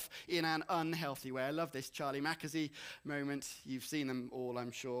self in an unhealthy way. I love this Charlie Mackesy moment. You've seen them all,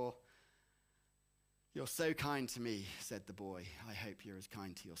 I'm sure. You're so kind to me, said the boy. I hope you're as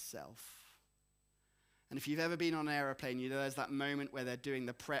kind to yourself. And if you've ever been on an aeroplane, you know there's that moment where they're doing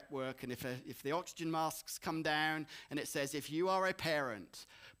the prep work, and if the oxygen masks come down and it says, if you are a parent,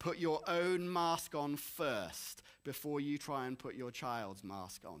 put your own mask on first before you try and put your child's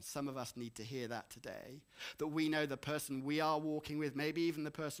mask on. Some of us need to hear that today, that we know the person we are walking with, maybe even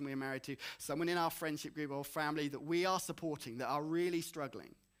the person we're married to, someone in our friendship group or family that we are supporting, that are really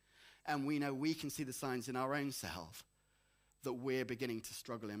struggling. And we know we can see the signs in our own self that we're beginning to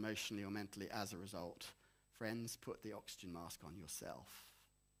struggle emotionally or mentally as a result. Friends, put the oxygen mask on yourself.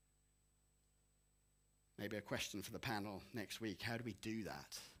 Maybe a question for the panel next week. How do we do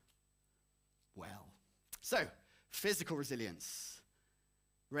that? Well, so physical resilience,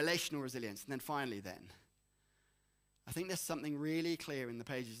 relational resilience, and then finally I think there's something really clear in the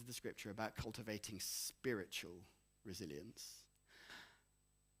pages of the scripture about cultivating spiritual resilience.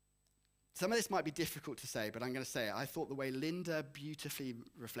 Some of this might be difficult to say, but I'm going to say it. I thought the way Linda beautifully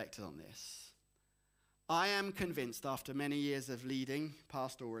reflected on this. I am convinced after many years of leading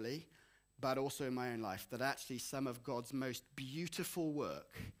pastorally, but also in my own life, that actually some of God's most beautiful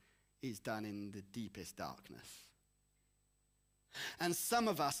work is done in the deepest darkness. And some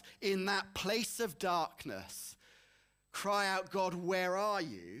of us in that place of darkness cry out, God, where are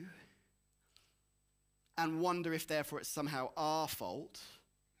you? And wonder if therefore it's somehow our fault,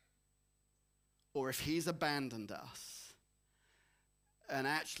 or if he's abandoned us. And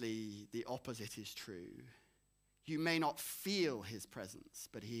actually, the opposite is true. You may not feel his presence,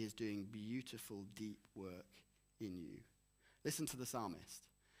 but he is doing beautiful, deep work in you. Listen to the psalmist.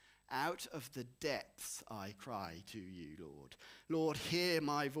 Out of the depths I cry to you, Lord. Lord, hear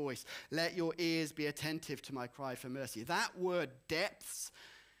my voice. Let your ears be attentive to my cry for mercy. That word depths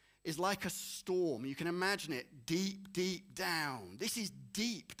is like a storm. You can imagine it deep, deep down. This is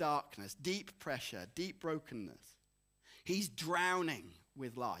deep darkness, deep pressure, deep brokenness. He's drowning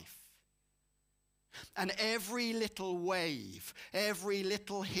with life. And every little wave, every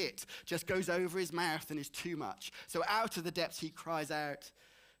little hit just goes over his mouth and is too much. So out of the depths he cries out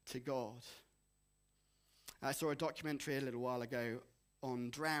to God. I saw a documentary a little while ago on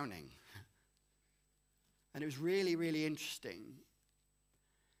drowning. And it was really, really interesting.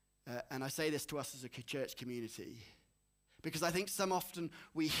 And I say this to us as a church community, because I think some often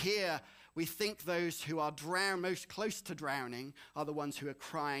we think those who are most close to drowning are the ones who are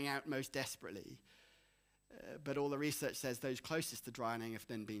crying out most desperately. But all the research says those closest to drowning have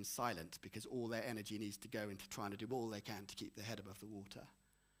then been silent, because all their energy needs to go into trying to do all they can to keep their head above the water.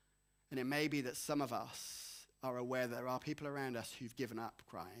 And it may be that some of us are aware that there are people around us who've given up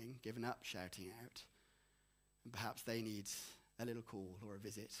crying, given up shouting out, and perhaps they need a little call or a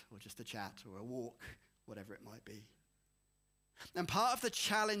visit or just a chat or a walk, whatever it might be. And part of the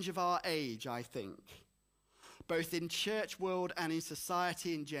challenge of our age, I think, both in church world and in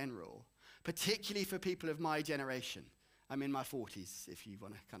society in general, particularly for people of my generation. I'm in my 40s, if you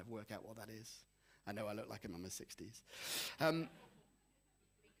want to kind of work out what that is. I know I look like I'm in my 60s.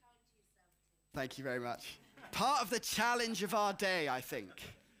 Thank you very much. Part of the challenge of our day, I think,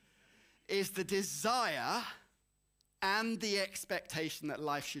 is the desire and the expectation that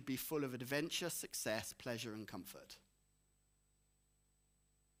life should be full of adventure, success, pleasure, and comfort.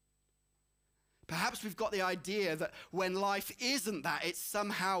 Perhaps we've got the idea that when life isn't that, it's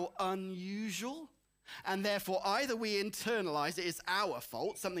somehow unusual, and therefore either we internalize it as our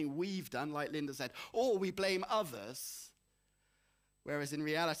fault, something we've done, like Linda said, or we blame others, whereas in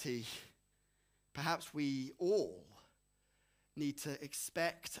reality, perhaps we all need to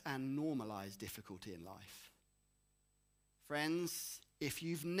expect and normalize difficulty in life. Friends, if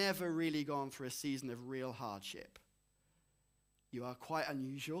you've never really gone through a season of real hardship, you are quite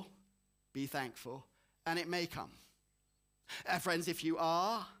unusual. Be thankful, and it may come. Friends, if you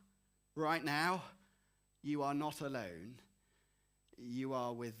are, right now, you are not alone. You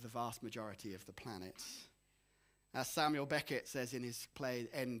are with the vast majority of the planet. As Samuel Beckett says in his play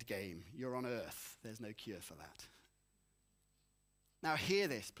Endgame, you're on Earth. There's no cure for that. Now hear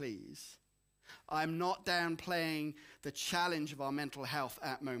this, please. I'm not downplaying the challenge of our mental health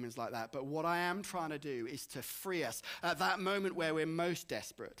at moments like that, but what I am trying to do is to free us at that moment where we're most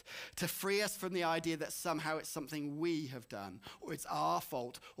desperate, to free us from the idea that somehow it's something we have done, or it's our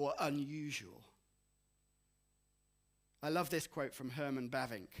fault, or unusual. I love this quote from Herman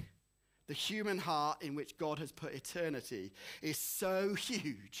Bavinck. The human heart in which God has put eternity is so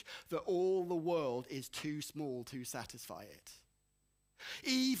huge that all the world is too small to satisfy it.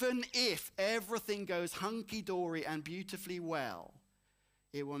 Even if everything goes hunky-dory and beautifully well,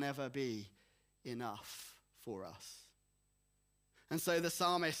 it will never be enough for us. And so the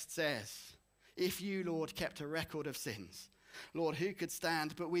psalmist says, if you, Lord, kept a record of sins, Lord, who could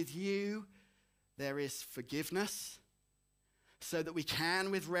stand? But with you, there is forgiveness, so that we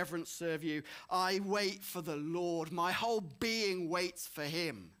can with reverence serve you. I wait for the Lord. My whole being waits for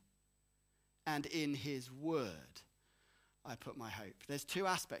him. And in his word, I put my hope. There's two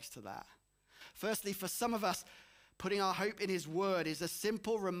aspects to that. Firstly, for some of us, putting our hope in his word is a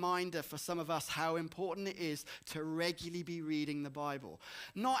simple reminder for some of us how important it is to regularly be reading the Bible.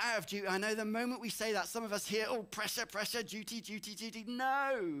 Not out of duty. I know the moment we say that, some of us hear, oh, pressure, pressure, duty, duty, duty.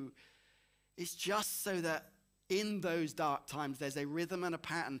 No. It's just so that in those dark times, there's a rhythm and a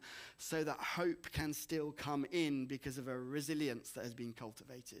pattern so that hope can still come in because of a resilience that has been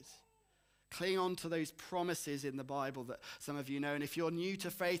cultivated. Cling on to those promises in the Bible that some of you know. And if you're new to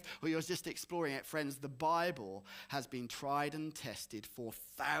faith or you're just exploring it, friends, the Bible has been tried and tested for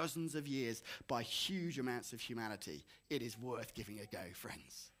thousands of years by huge amounts of humanity. It is worth giving a go,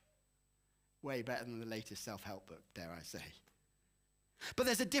 friends. Way better than the latest self-help book, dare I say. But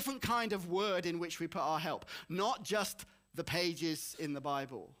there's a different kind of word in which we put our help, not just the pages in the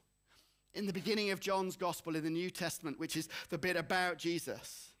Bible. In the beginning of John's Gospel in the New Testament, which is the bit about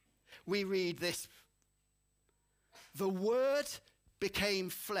Jesus, we read this: the Word became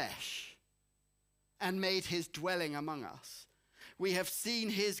flesh and made his dwelling among us. We have seen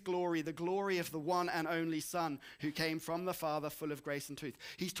his glory, the glory of the one and only Son who came from the Father, full of grace and truth.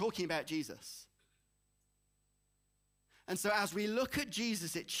 He's talking about Jesus. And so as we look at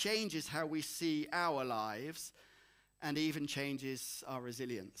Jesus, it changes how we see our lives and even changes our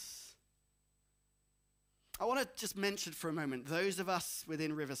resilience. I want to just mention for a moment those of us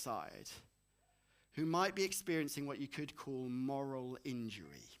within Riverside who might be experiencing what you could call moral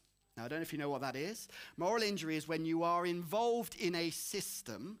injury. Now, I don't know if you know what that is. Moral injury is when you are involved in a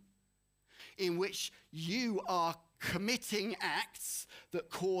system in which you are committing acts that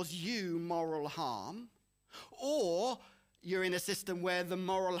cause you moral harm, or you're in a system where the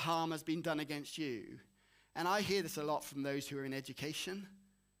moral harm has been done against you. And I hear this a lot from those who are in education,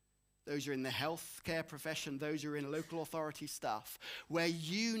 those who are in the healthcare profession, those who are in local authority stuff, where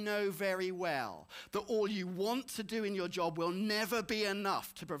you know very well that all you want to do in your job will never be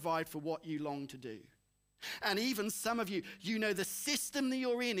enough to provide for what you long to do. And even some of you, you know the system that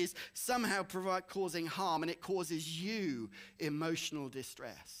you're in is somehow causing harm, and it causes you emotional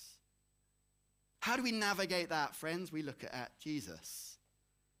distress. How do we navigate that, friends? We look at Jesus.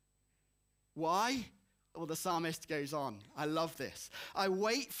 Why? Well, the psalmist goes on. I love this. I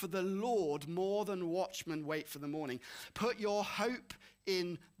wait for the Lord more than watchmen wait for the morning. Put your hope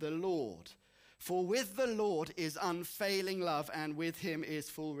in the Lord. For with the Lord is unfailing love, and with him is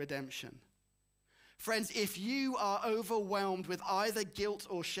full redemption. Friends, if you are overwhelmed with either guilt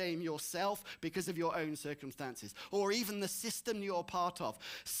or shame yourself because of your own circumstances, or even the system you're part of,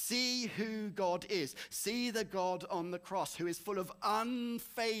 see who God is. See the God on the cross who is full of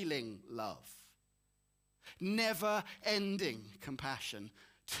unfailing love, never-ending compassion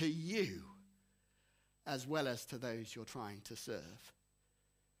to you as well as to those you're trying to serve.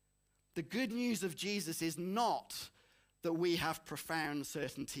 The good news of Jesus is not that we have profound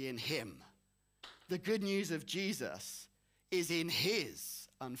certainty in him. The good news of Jesus is in his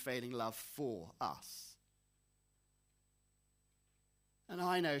unfailing love for us. And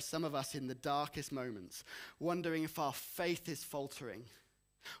I know some of us in the darkest moments, wondering if our faith is faltering.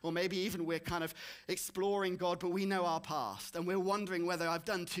 Or maybe even we're kind of exploring God, but we know our past. And we're wondering whether I've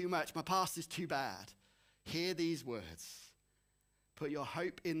done too much, my past is too bad. Hear these words. Put your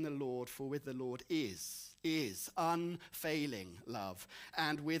hope in the Lord, for with the Lord is unfailing love,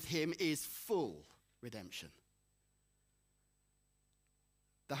 and with him is full redemption.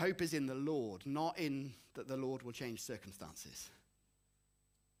 The hope is in the Lord, not in that the Lord will change circumstances.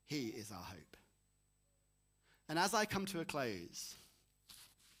 He is our hope. And as I come to a close,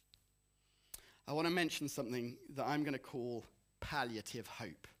 I want to mention something that I'm going to call palliative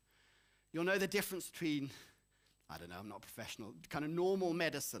hope. You'll know the difference between, I don't know, I'm not a professional, kind of normal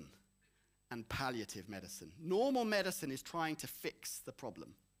medicine and palliative medicine. Normal medicine is trying to fix the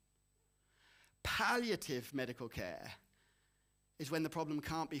problem. Palliative medical care is when the problem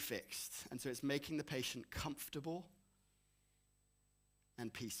can't be fixed, and so it's making the patient comfortable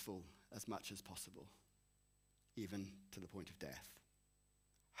and peaceful as much as possible, even to the point of death.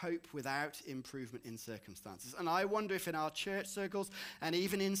 Hope without improvement in circumstances. And I wonder if in our church circles and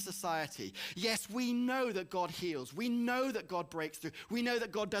even in society, yes, we know that God heals. We know that God breaks through. We know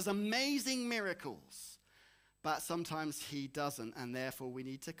that God does amazing miracles. But sometimes he doesn't, and therefore we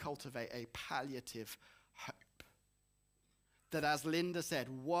need to cultivate a palliative hope. That, as Linda said,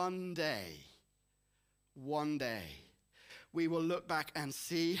 one day, we will look back and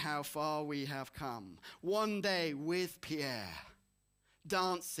see how far we have come. One day with Pierre,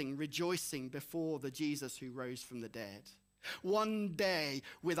 dancing, rejoicing before the Jesus who rose from the dead. One day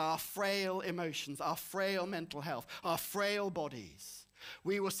with our frail emotions, our frail mental health, our frail bodies,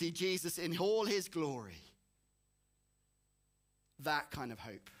 we will see Jesus in all his glory. That kind of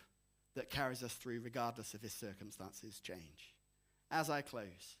hope that carries us through regardless of his circumstances change. As I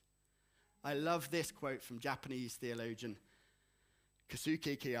close, I love this quote from Japanese theologian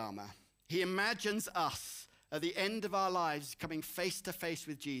Kosuke Kiyama. He imagines us at the end of our lives coming face to face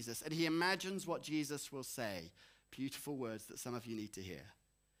with Jesus, and he imagines what Jesus will say. Beautiful words that some of you need to hear.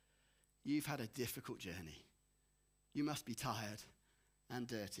 You've had a difficult journey. You must be tired and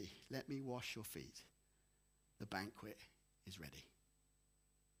dirty. Let me wash your feet. The banquet is ready.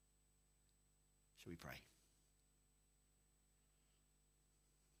 Shall we pray?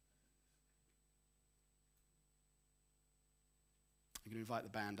 I'm going to invite the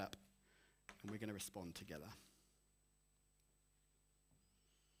band up, and we're going to respond together.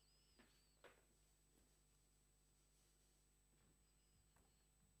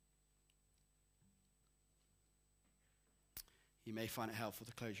 You may find it helpful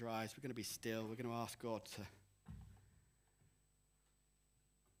to close your eyes. We're going to be still. We're going to ask God to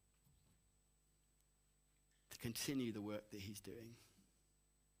continue the work that he's doing.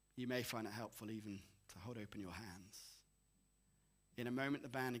 You may find it helpful even to hold open your hands. In a moment, the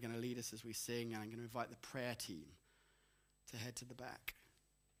band are going to lead us as we sing, and I'm going to invite the prayer team to head to the back.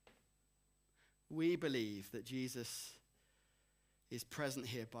 We believe that Jesus is present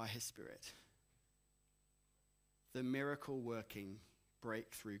here by his Spirit, the miracle-working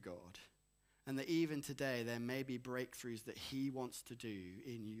breakthrough God, and that even today there may be breakthroughs that he wants to do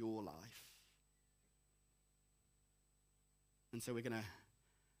in your life. And so we're going to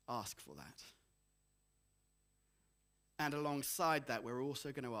ask for that. And alongside that, we're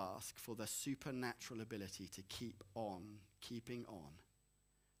also going to ask for the supernatural ability to keep on, keeping on,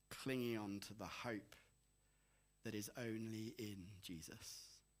 clinging on to the hope that is only in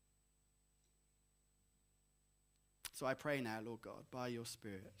Jesus. So I pray now, Lord God, by your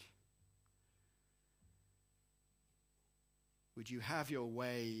Spirit, would you have your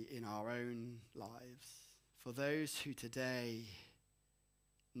way in our own lives? For those who today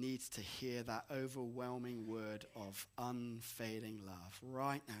needs to hear that overwhelming word of unfailing love,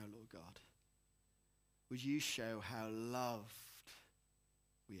 right now, Lord God, would you show how loved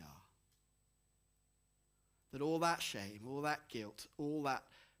we are? That all that shame, all that guilt, all that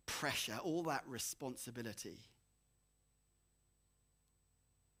pressure, all that responsibility,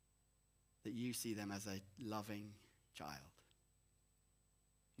 that you see them as a loving child,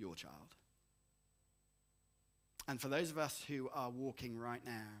 your child. And for those of us who are walking right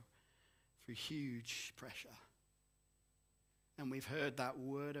now through huge pressure, and we've heard that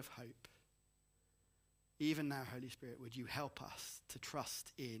word of hope, even now, Holy Spirit, would you help us to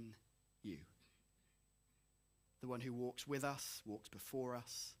trust in you, the one who walks with us, walks before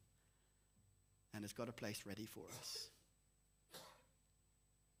us, and has got a place ready for us.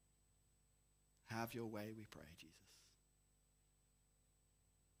 Have your way, we pray, Jesus.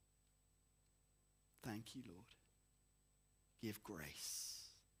 Thank you, Lord. Give grace,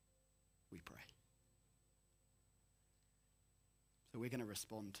 we pray. So we're going to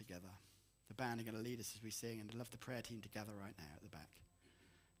respond together. The band are going to lead us as we sing, and I'd love the prayer team together right now at the back.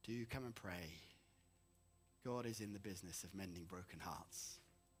 Do come and pray. God is in the business of mending broken hearts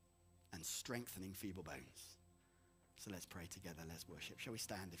and strengthening feeble bones. So let's pray together. Let's worship. Shall we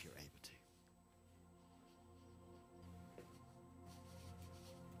stand if you're able to?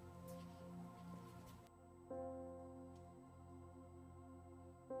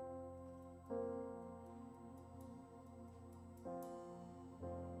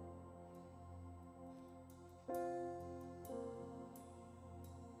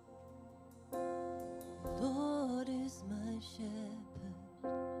 Lord is my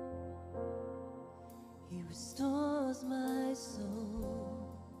shepherd, he restores my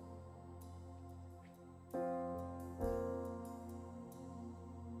soul.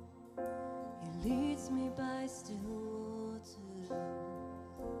 He leads me by still waters,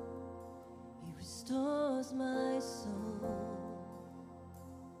 he restores my soul.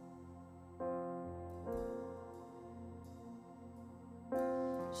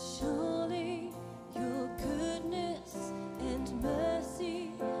 Surely your goodness and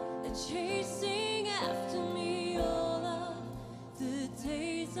mercy are chasing after me all of the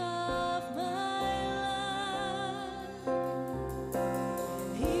days of my life.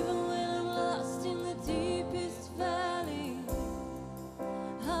 Even when I'm lost in the deepest valley,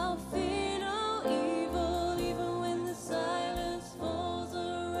 I'll fear no evil. Even when the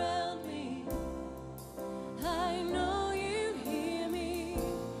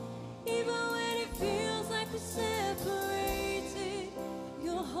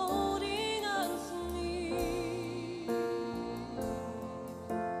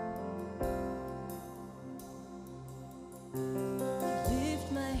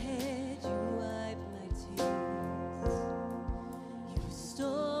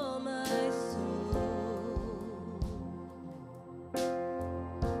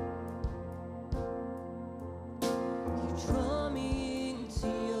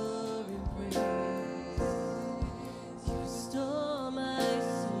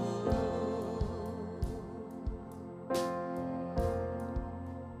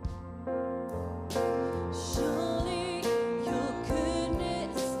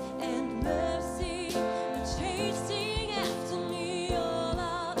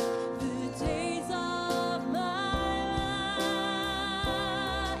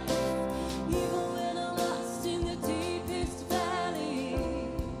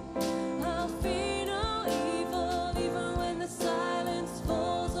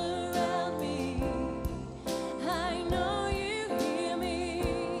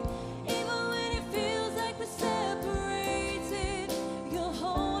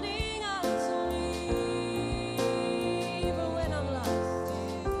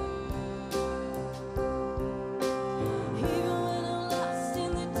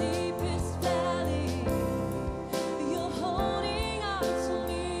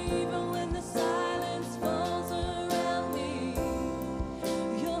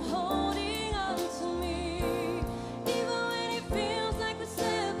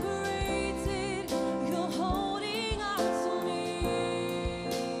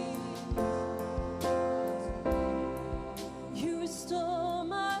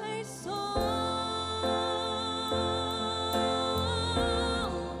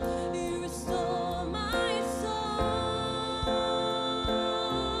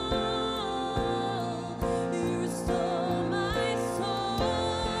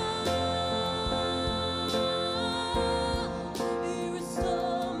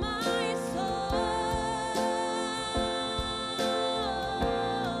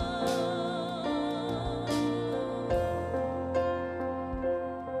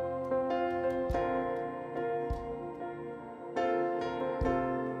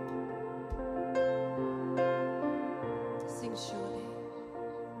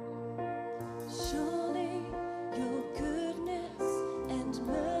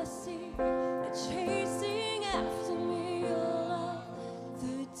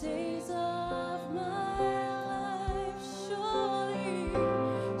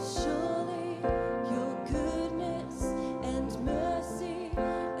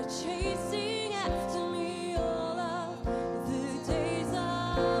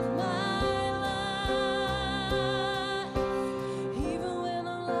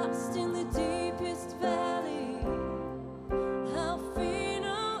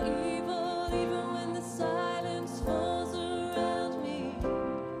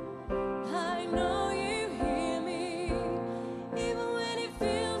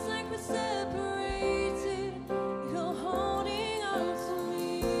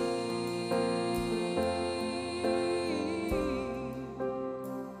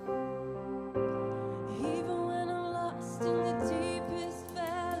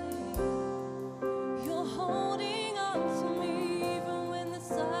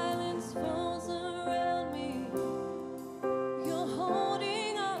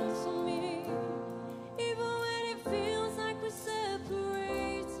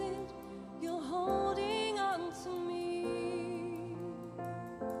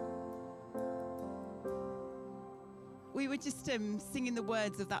we were just singing the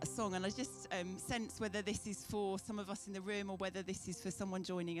words of that song, and I just sense whether this is for some of us in the room or whether this is for someone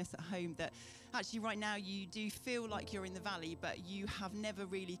joining us at home, that actually right now you do feel like you're in the valley, but you have never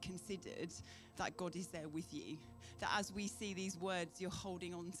really considered that God is there with you. That as we see these words, you're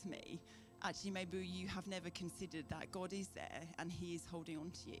holding on to me. Actually, maybe you have never considered that God is there and he is holding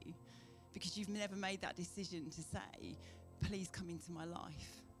on to you, because you've never made that decision to say, please come into my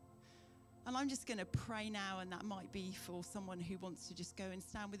life. And I'm just going to pray now, and that might be for someone who wants to just go and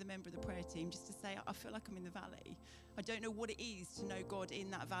stand with a member of the prayer team, just to say, I feel like I'm in the valley. I don't know what it is to know God in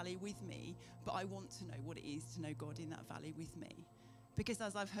that valley with me, but I want to know what it is to know God in that valley with me. Because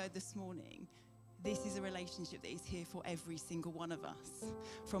as I've heard this morning, this is a relationship that is here for every single one of us,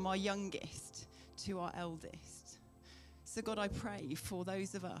 from our youngest to our eldest. So God, I pray for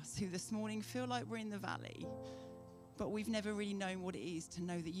those of us who this morning feel like we're in the valley, but we've never really known what it is to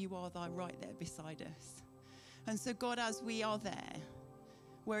know that you are right there beside us. And so God, as we are there,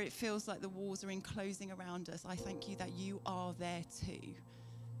 where it feels like the walls are enclosing around us, I thank you that you are there too.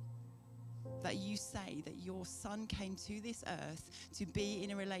 That you say that your son came to this earth to be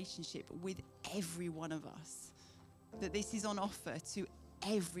in a relationship with every one of us. That this is on offer to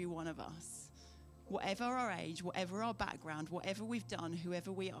every one of us. Whatever our age, whatever our background, whatever we've done,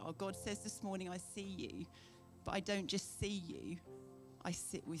 whoever we are, God says this morning, I see you. But I don't just see you, I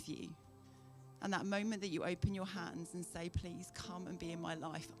sit with you. And that moment that you open your hands and say, please come and be in my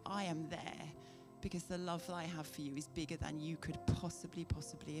life, I am there, because the love that I have for you is bigger than you could possibly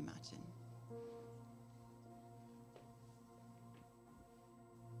imagine.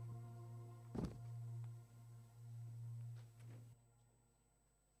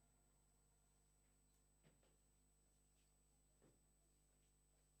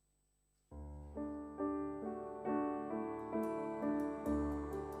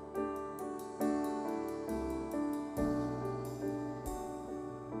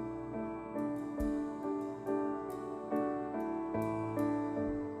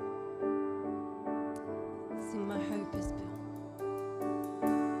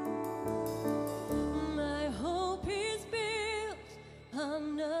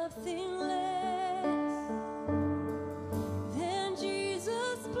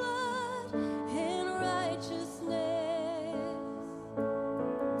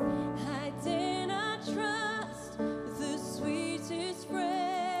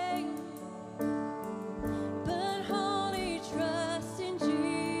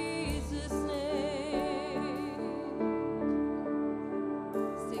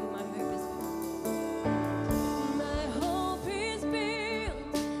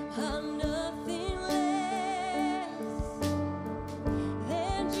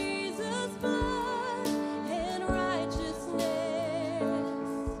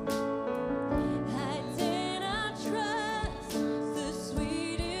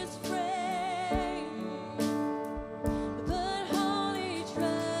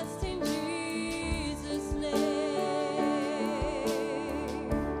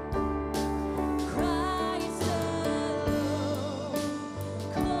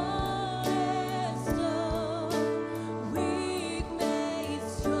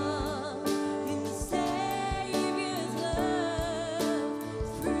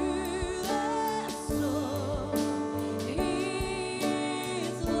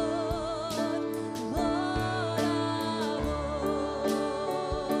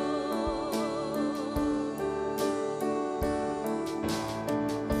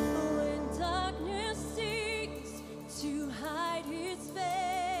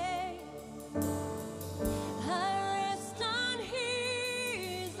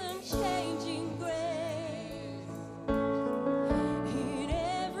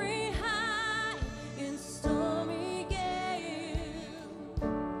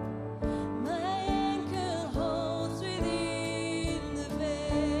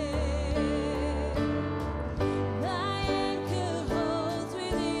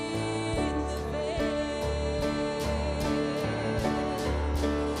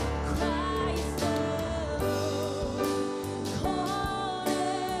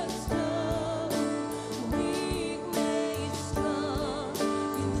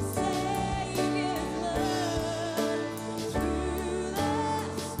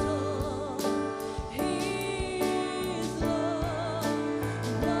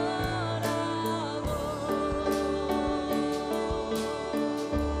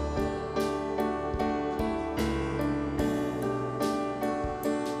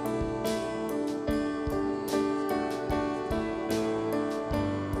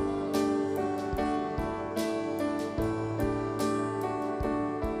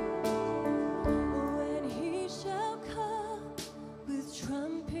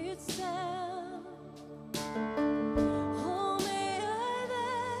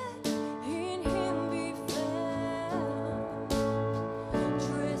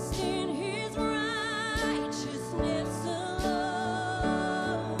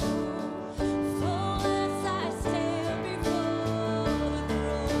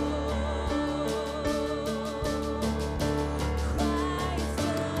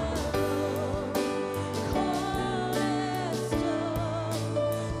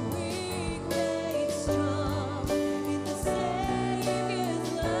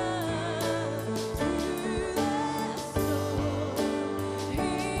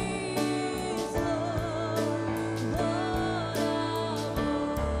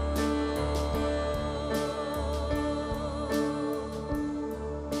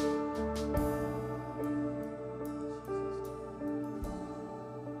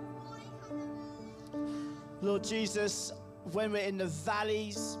 Lord Jesus, when we're in the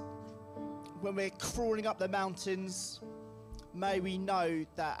valleys, when we're crawling up the mountains, may we know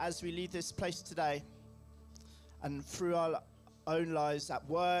that as we leave this place today and through our own lives at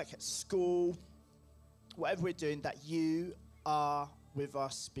work, at school, whatever we're doing, that you are with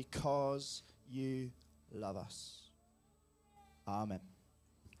us because you love us. Amen.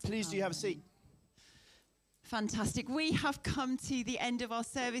 Please do have a seat. Fantastic. We have come to the end of our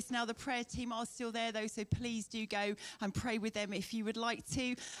service now. The prayer team are still there, though, so please do go and pray with them if you would like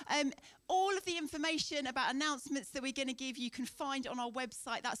to. All of the information about announcements that we're going to give you can find on our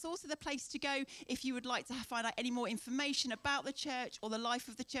website. That's also the place to go if you would like to find out any more information about the church or the life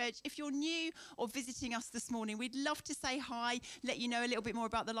of the church. If you're new or visiting us this morning, we'd love to say hi, let you know a little bit more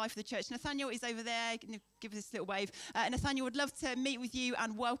about the life of the church. Nathaniel is over there. Give us a little wave. Nathaniel would love to meet with you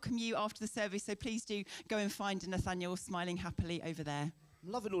and welcome you after the service, so please do go and find Nathaniel smiling happily over there.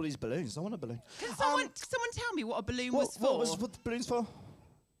 I'm loving all these balloons. I want a balloon. Can someone tell me what a balloon was for? What the balloon's for?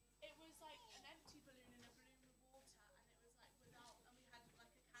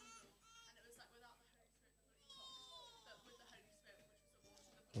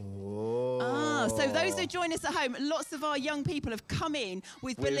 Oh. So those who join us at home, lots of our young people have come in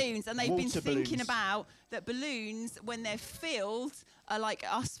with balloons, and they've been thinking about that balloons, when they're filled, are like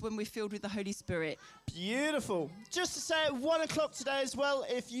us when we're filled with the Holy Spirit. Beautiful. Just to say, at 1 o'clock today as well,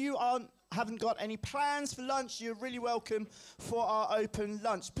 if you haven't got any plans for lunch, you're really welcome for our open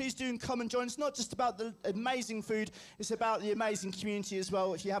lunch. Please do come and join us. Not just about the amazing food, it's about the amazing community as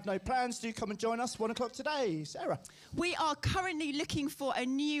well. If you have no plans, do come and join us 1 o'clock today. Sarah. We are currently looking for a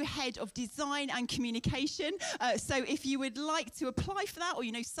new head of design and communication. So if you would like to apply for that, or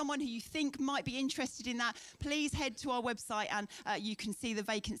you know someone who you think might be interested in that, please head to our website and you can see the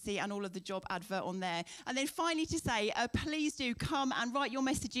vacancy and all of the job advert on there. And then finally to say, please do come and write your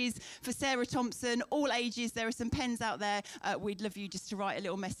messages for Sarah Thompson, all ages. There are some pens out there. We'd love you just to write a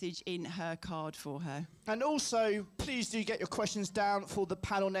little message in her card for her. And also, please do get your questions down for the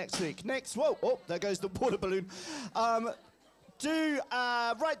panel next week. Whoa, there goes the water balloon. Do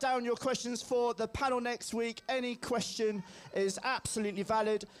write down your questions for the panel next week. Any question is absolutely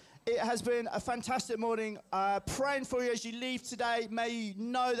valid. It has been a fantastic morning. Praying for you as you leave today. May you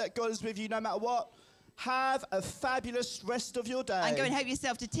know that God is with you no matter what. Have a fabulous rest of your day. And go and help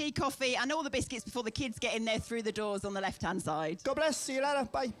yourself to tea, coffee, and all the biscuits before the kids get in there through the doors on the left-hand side. God bless. See you later.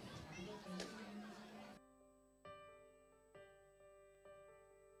 Bye.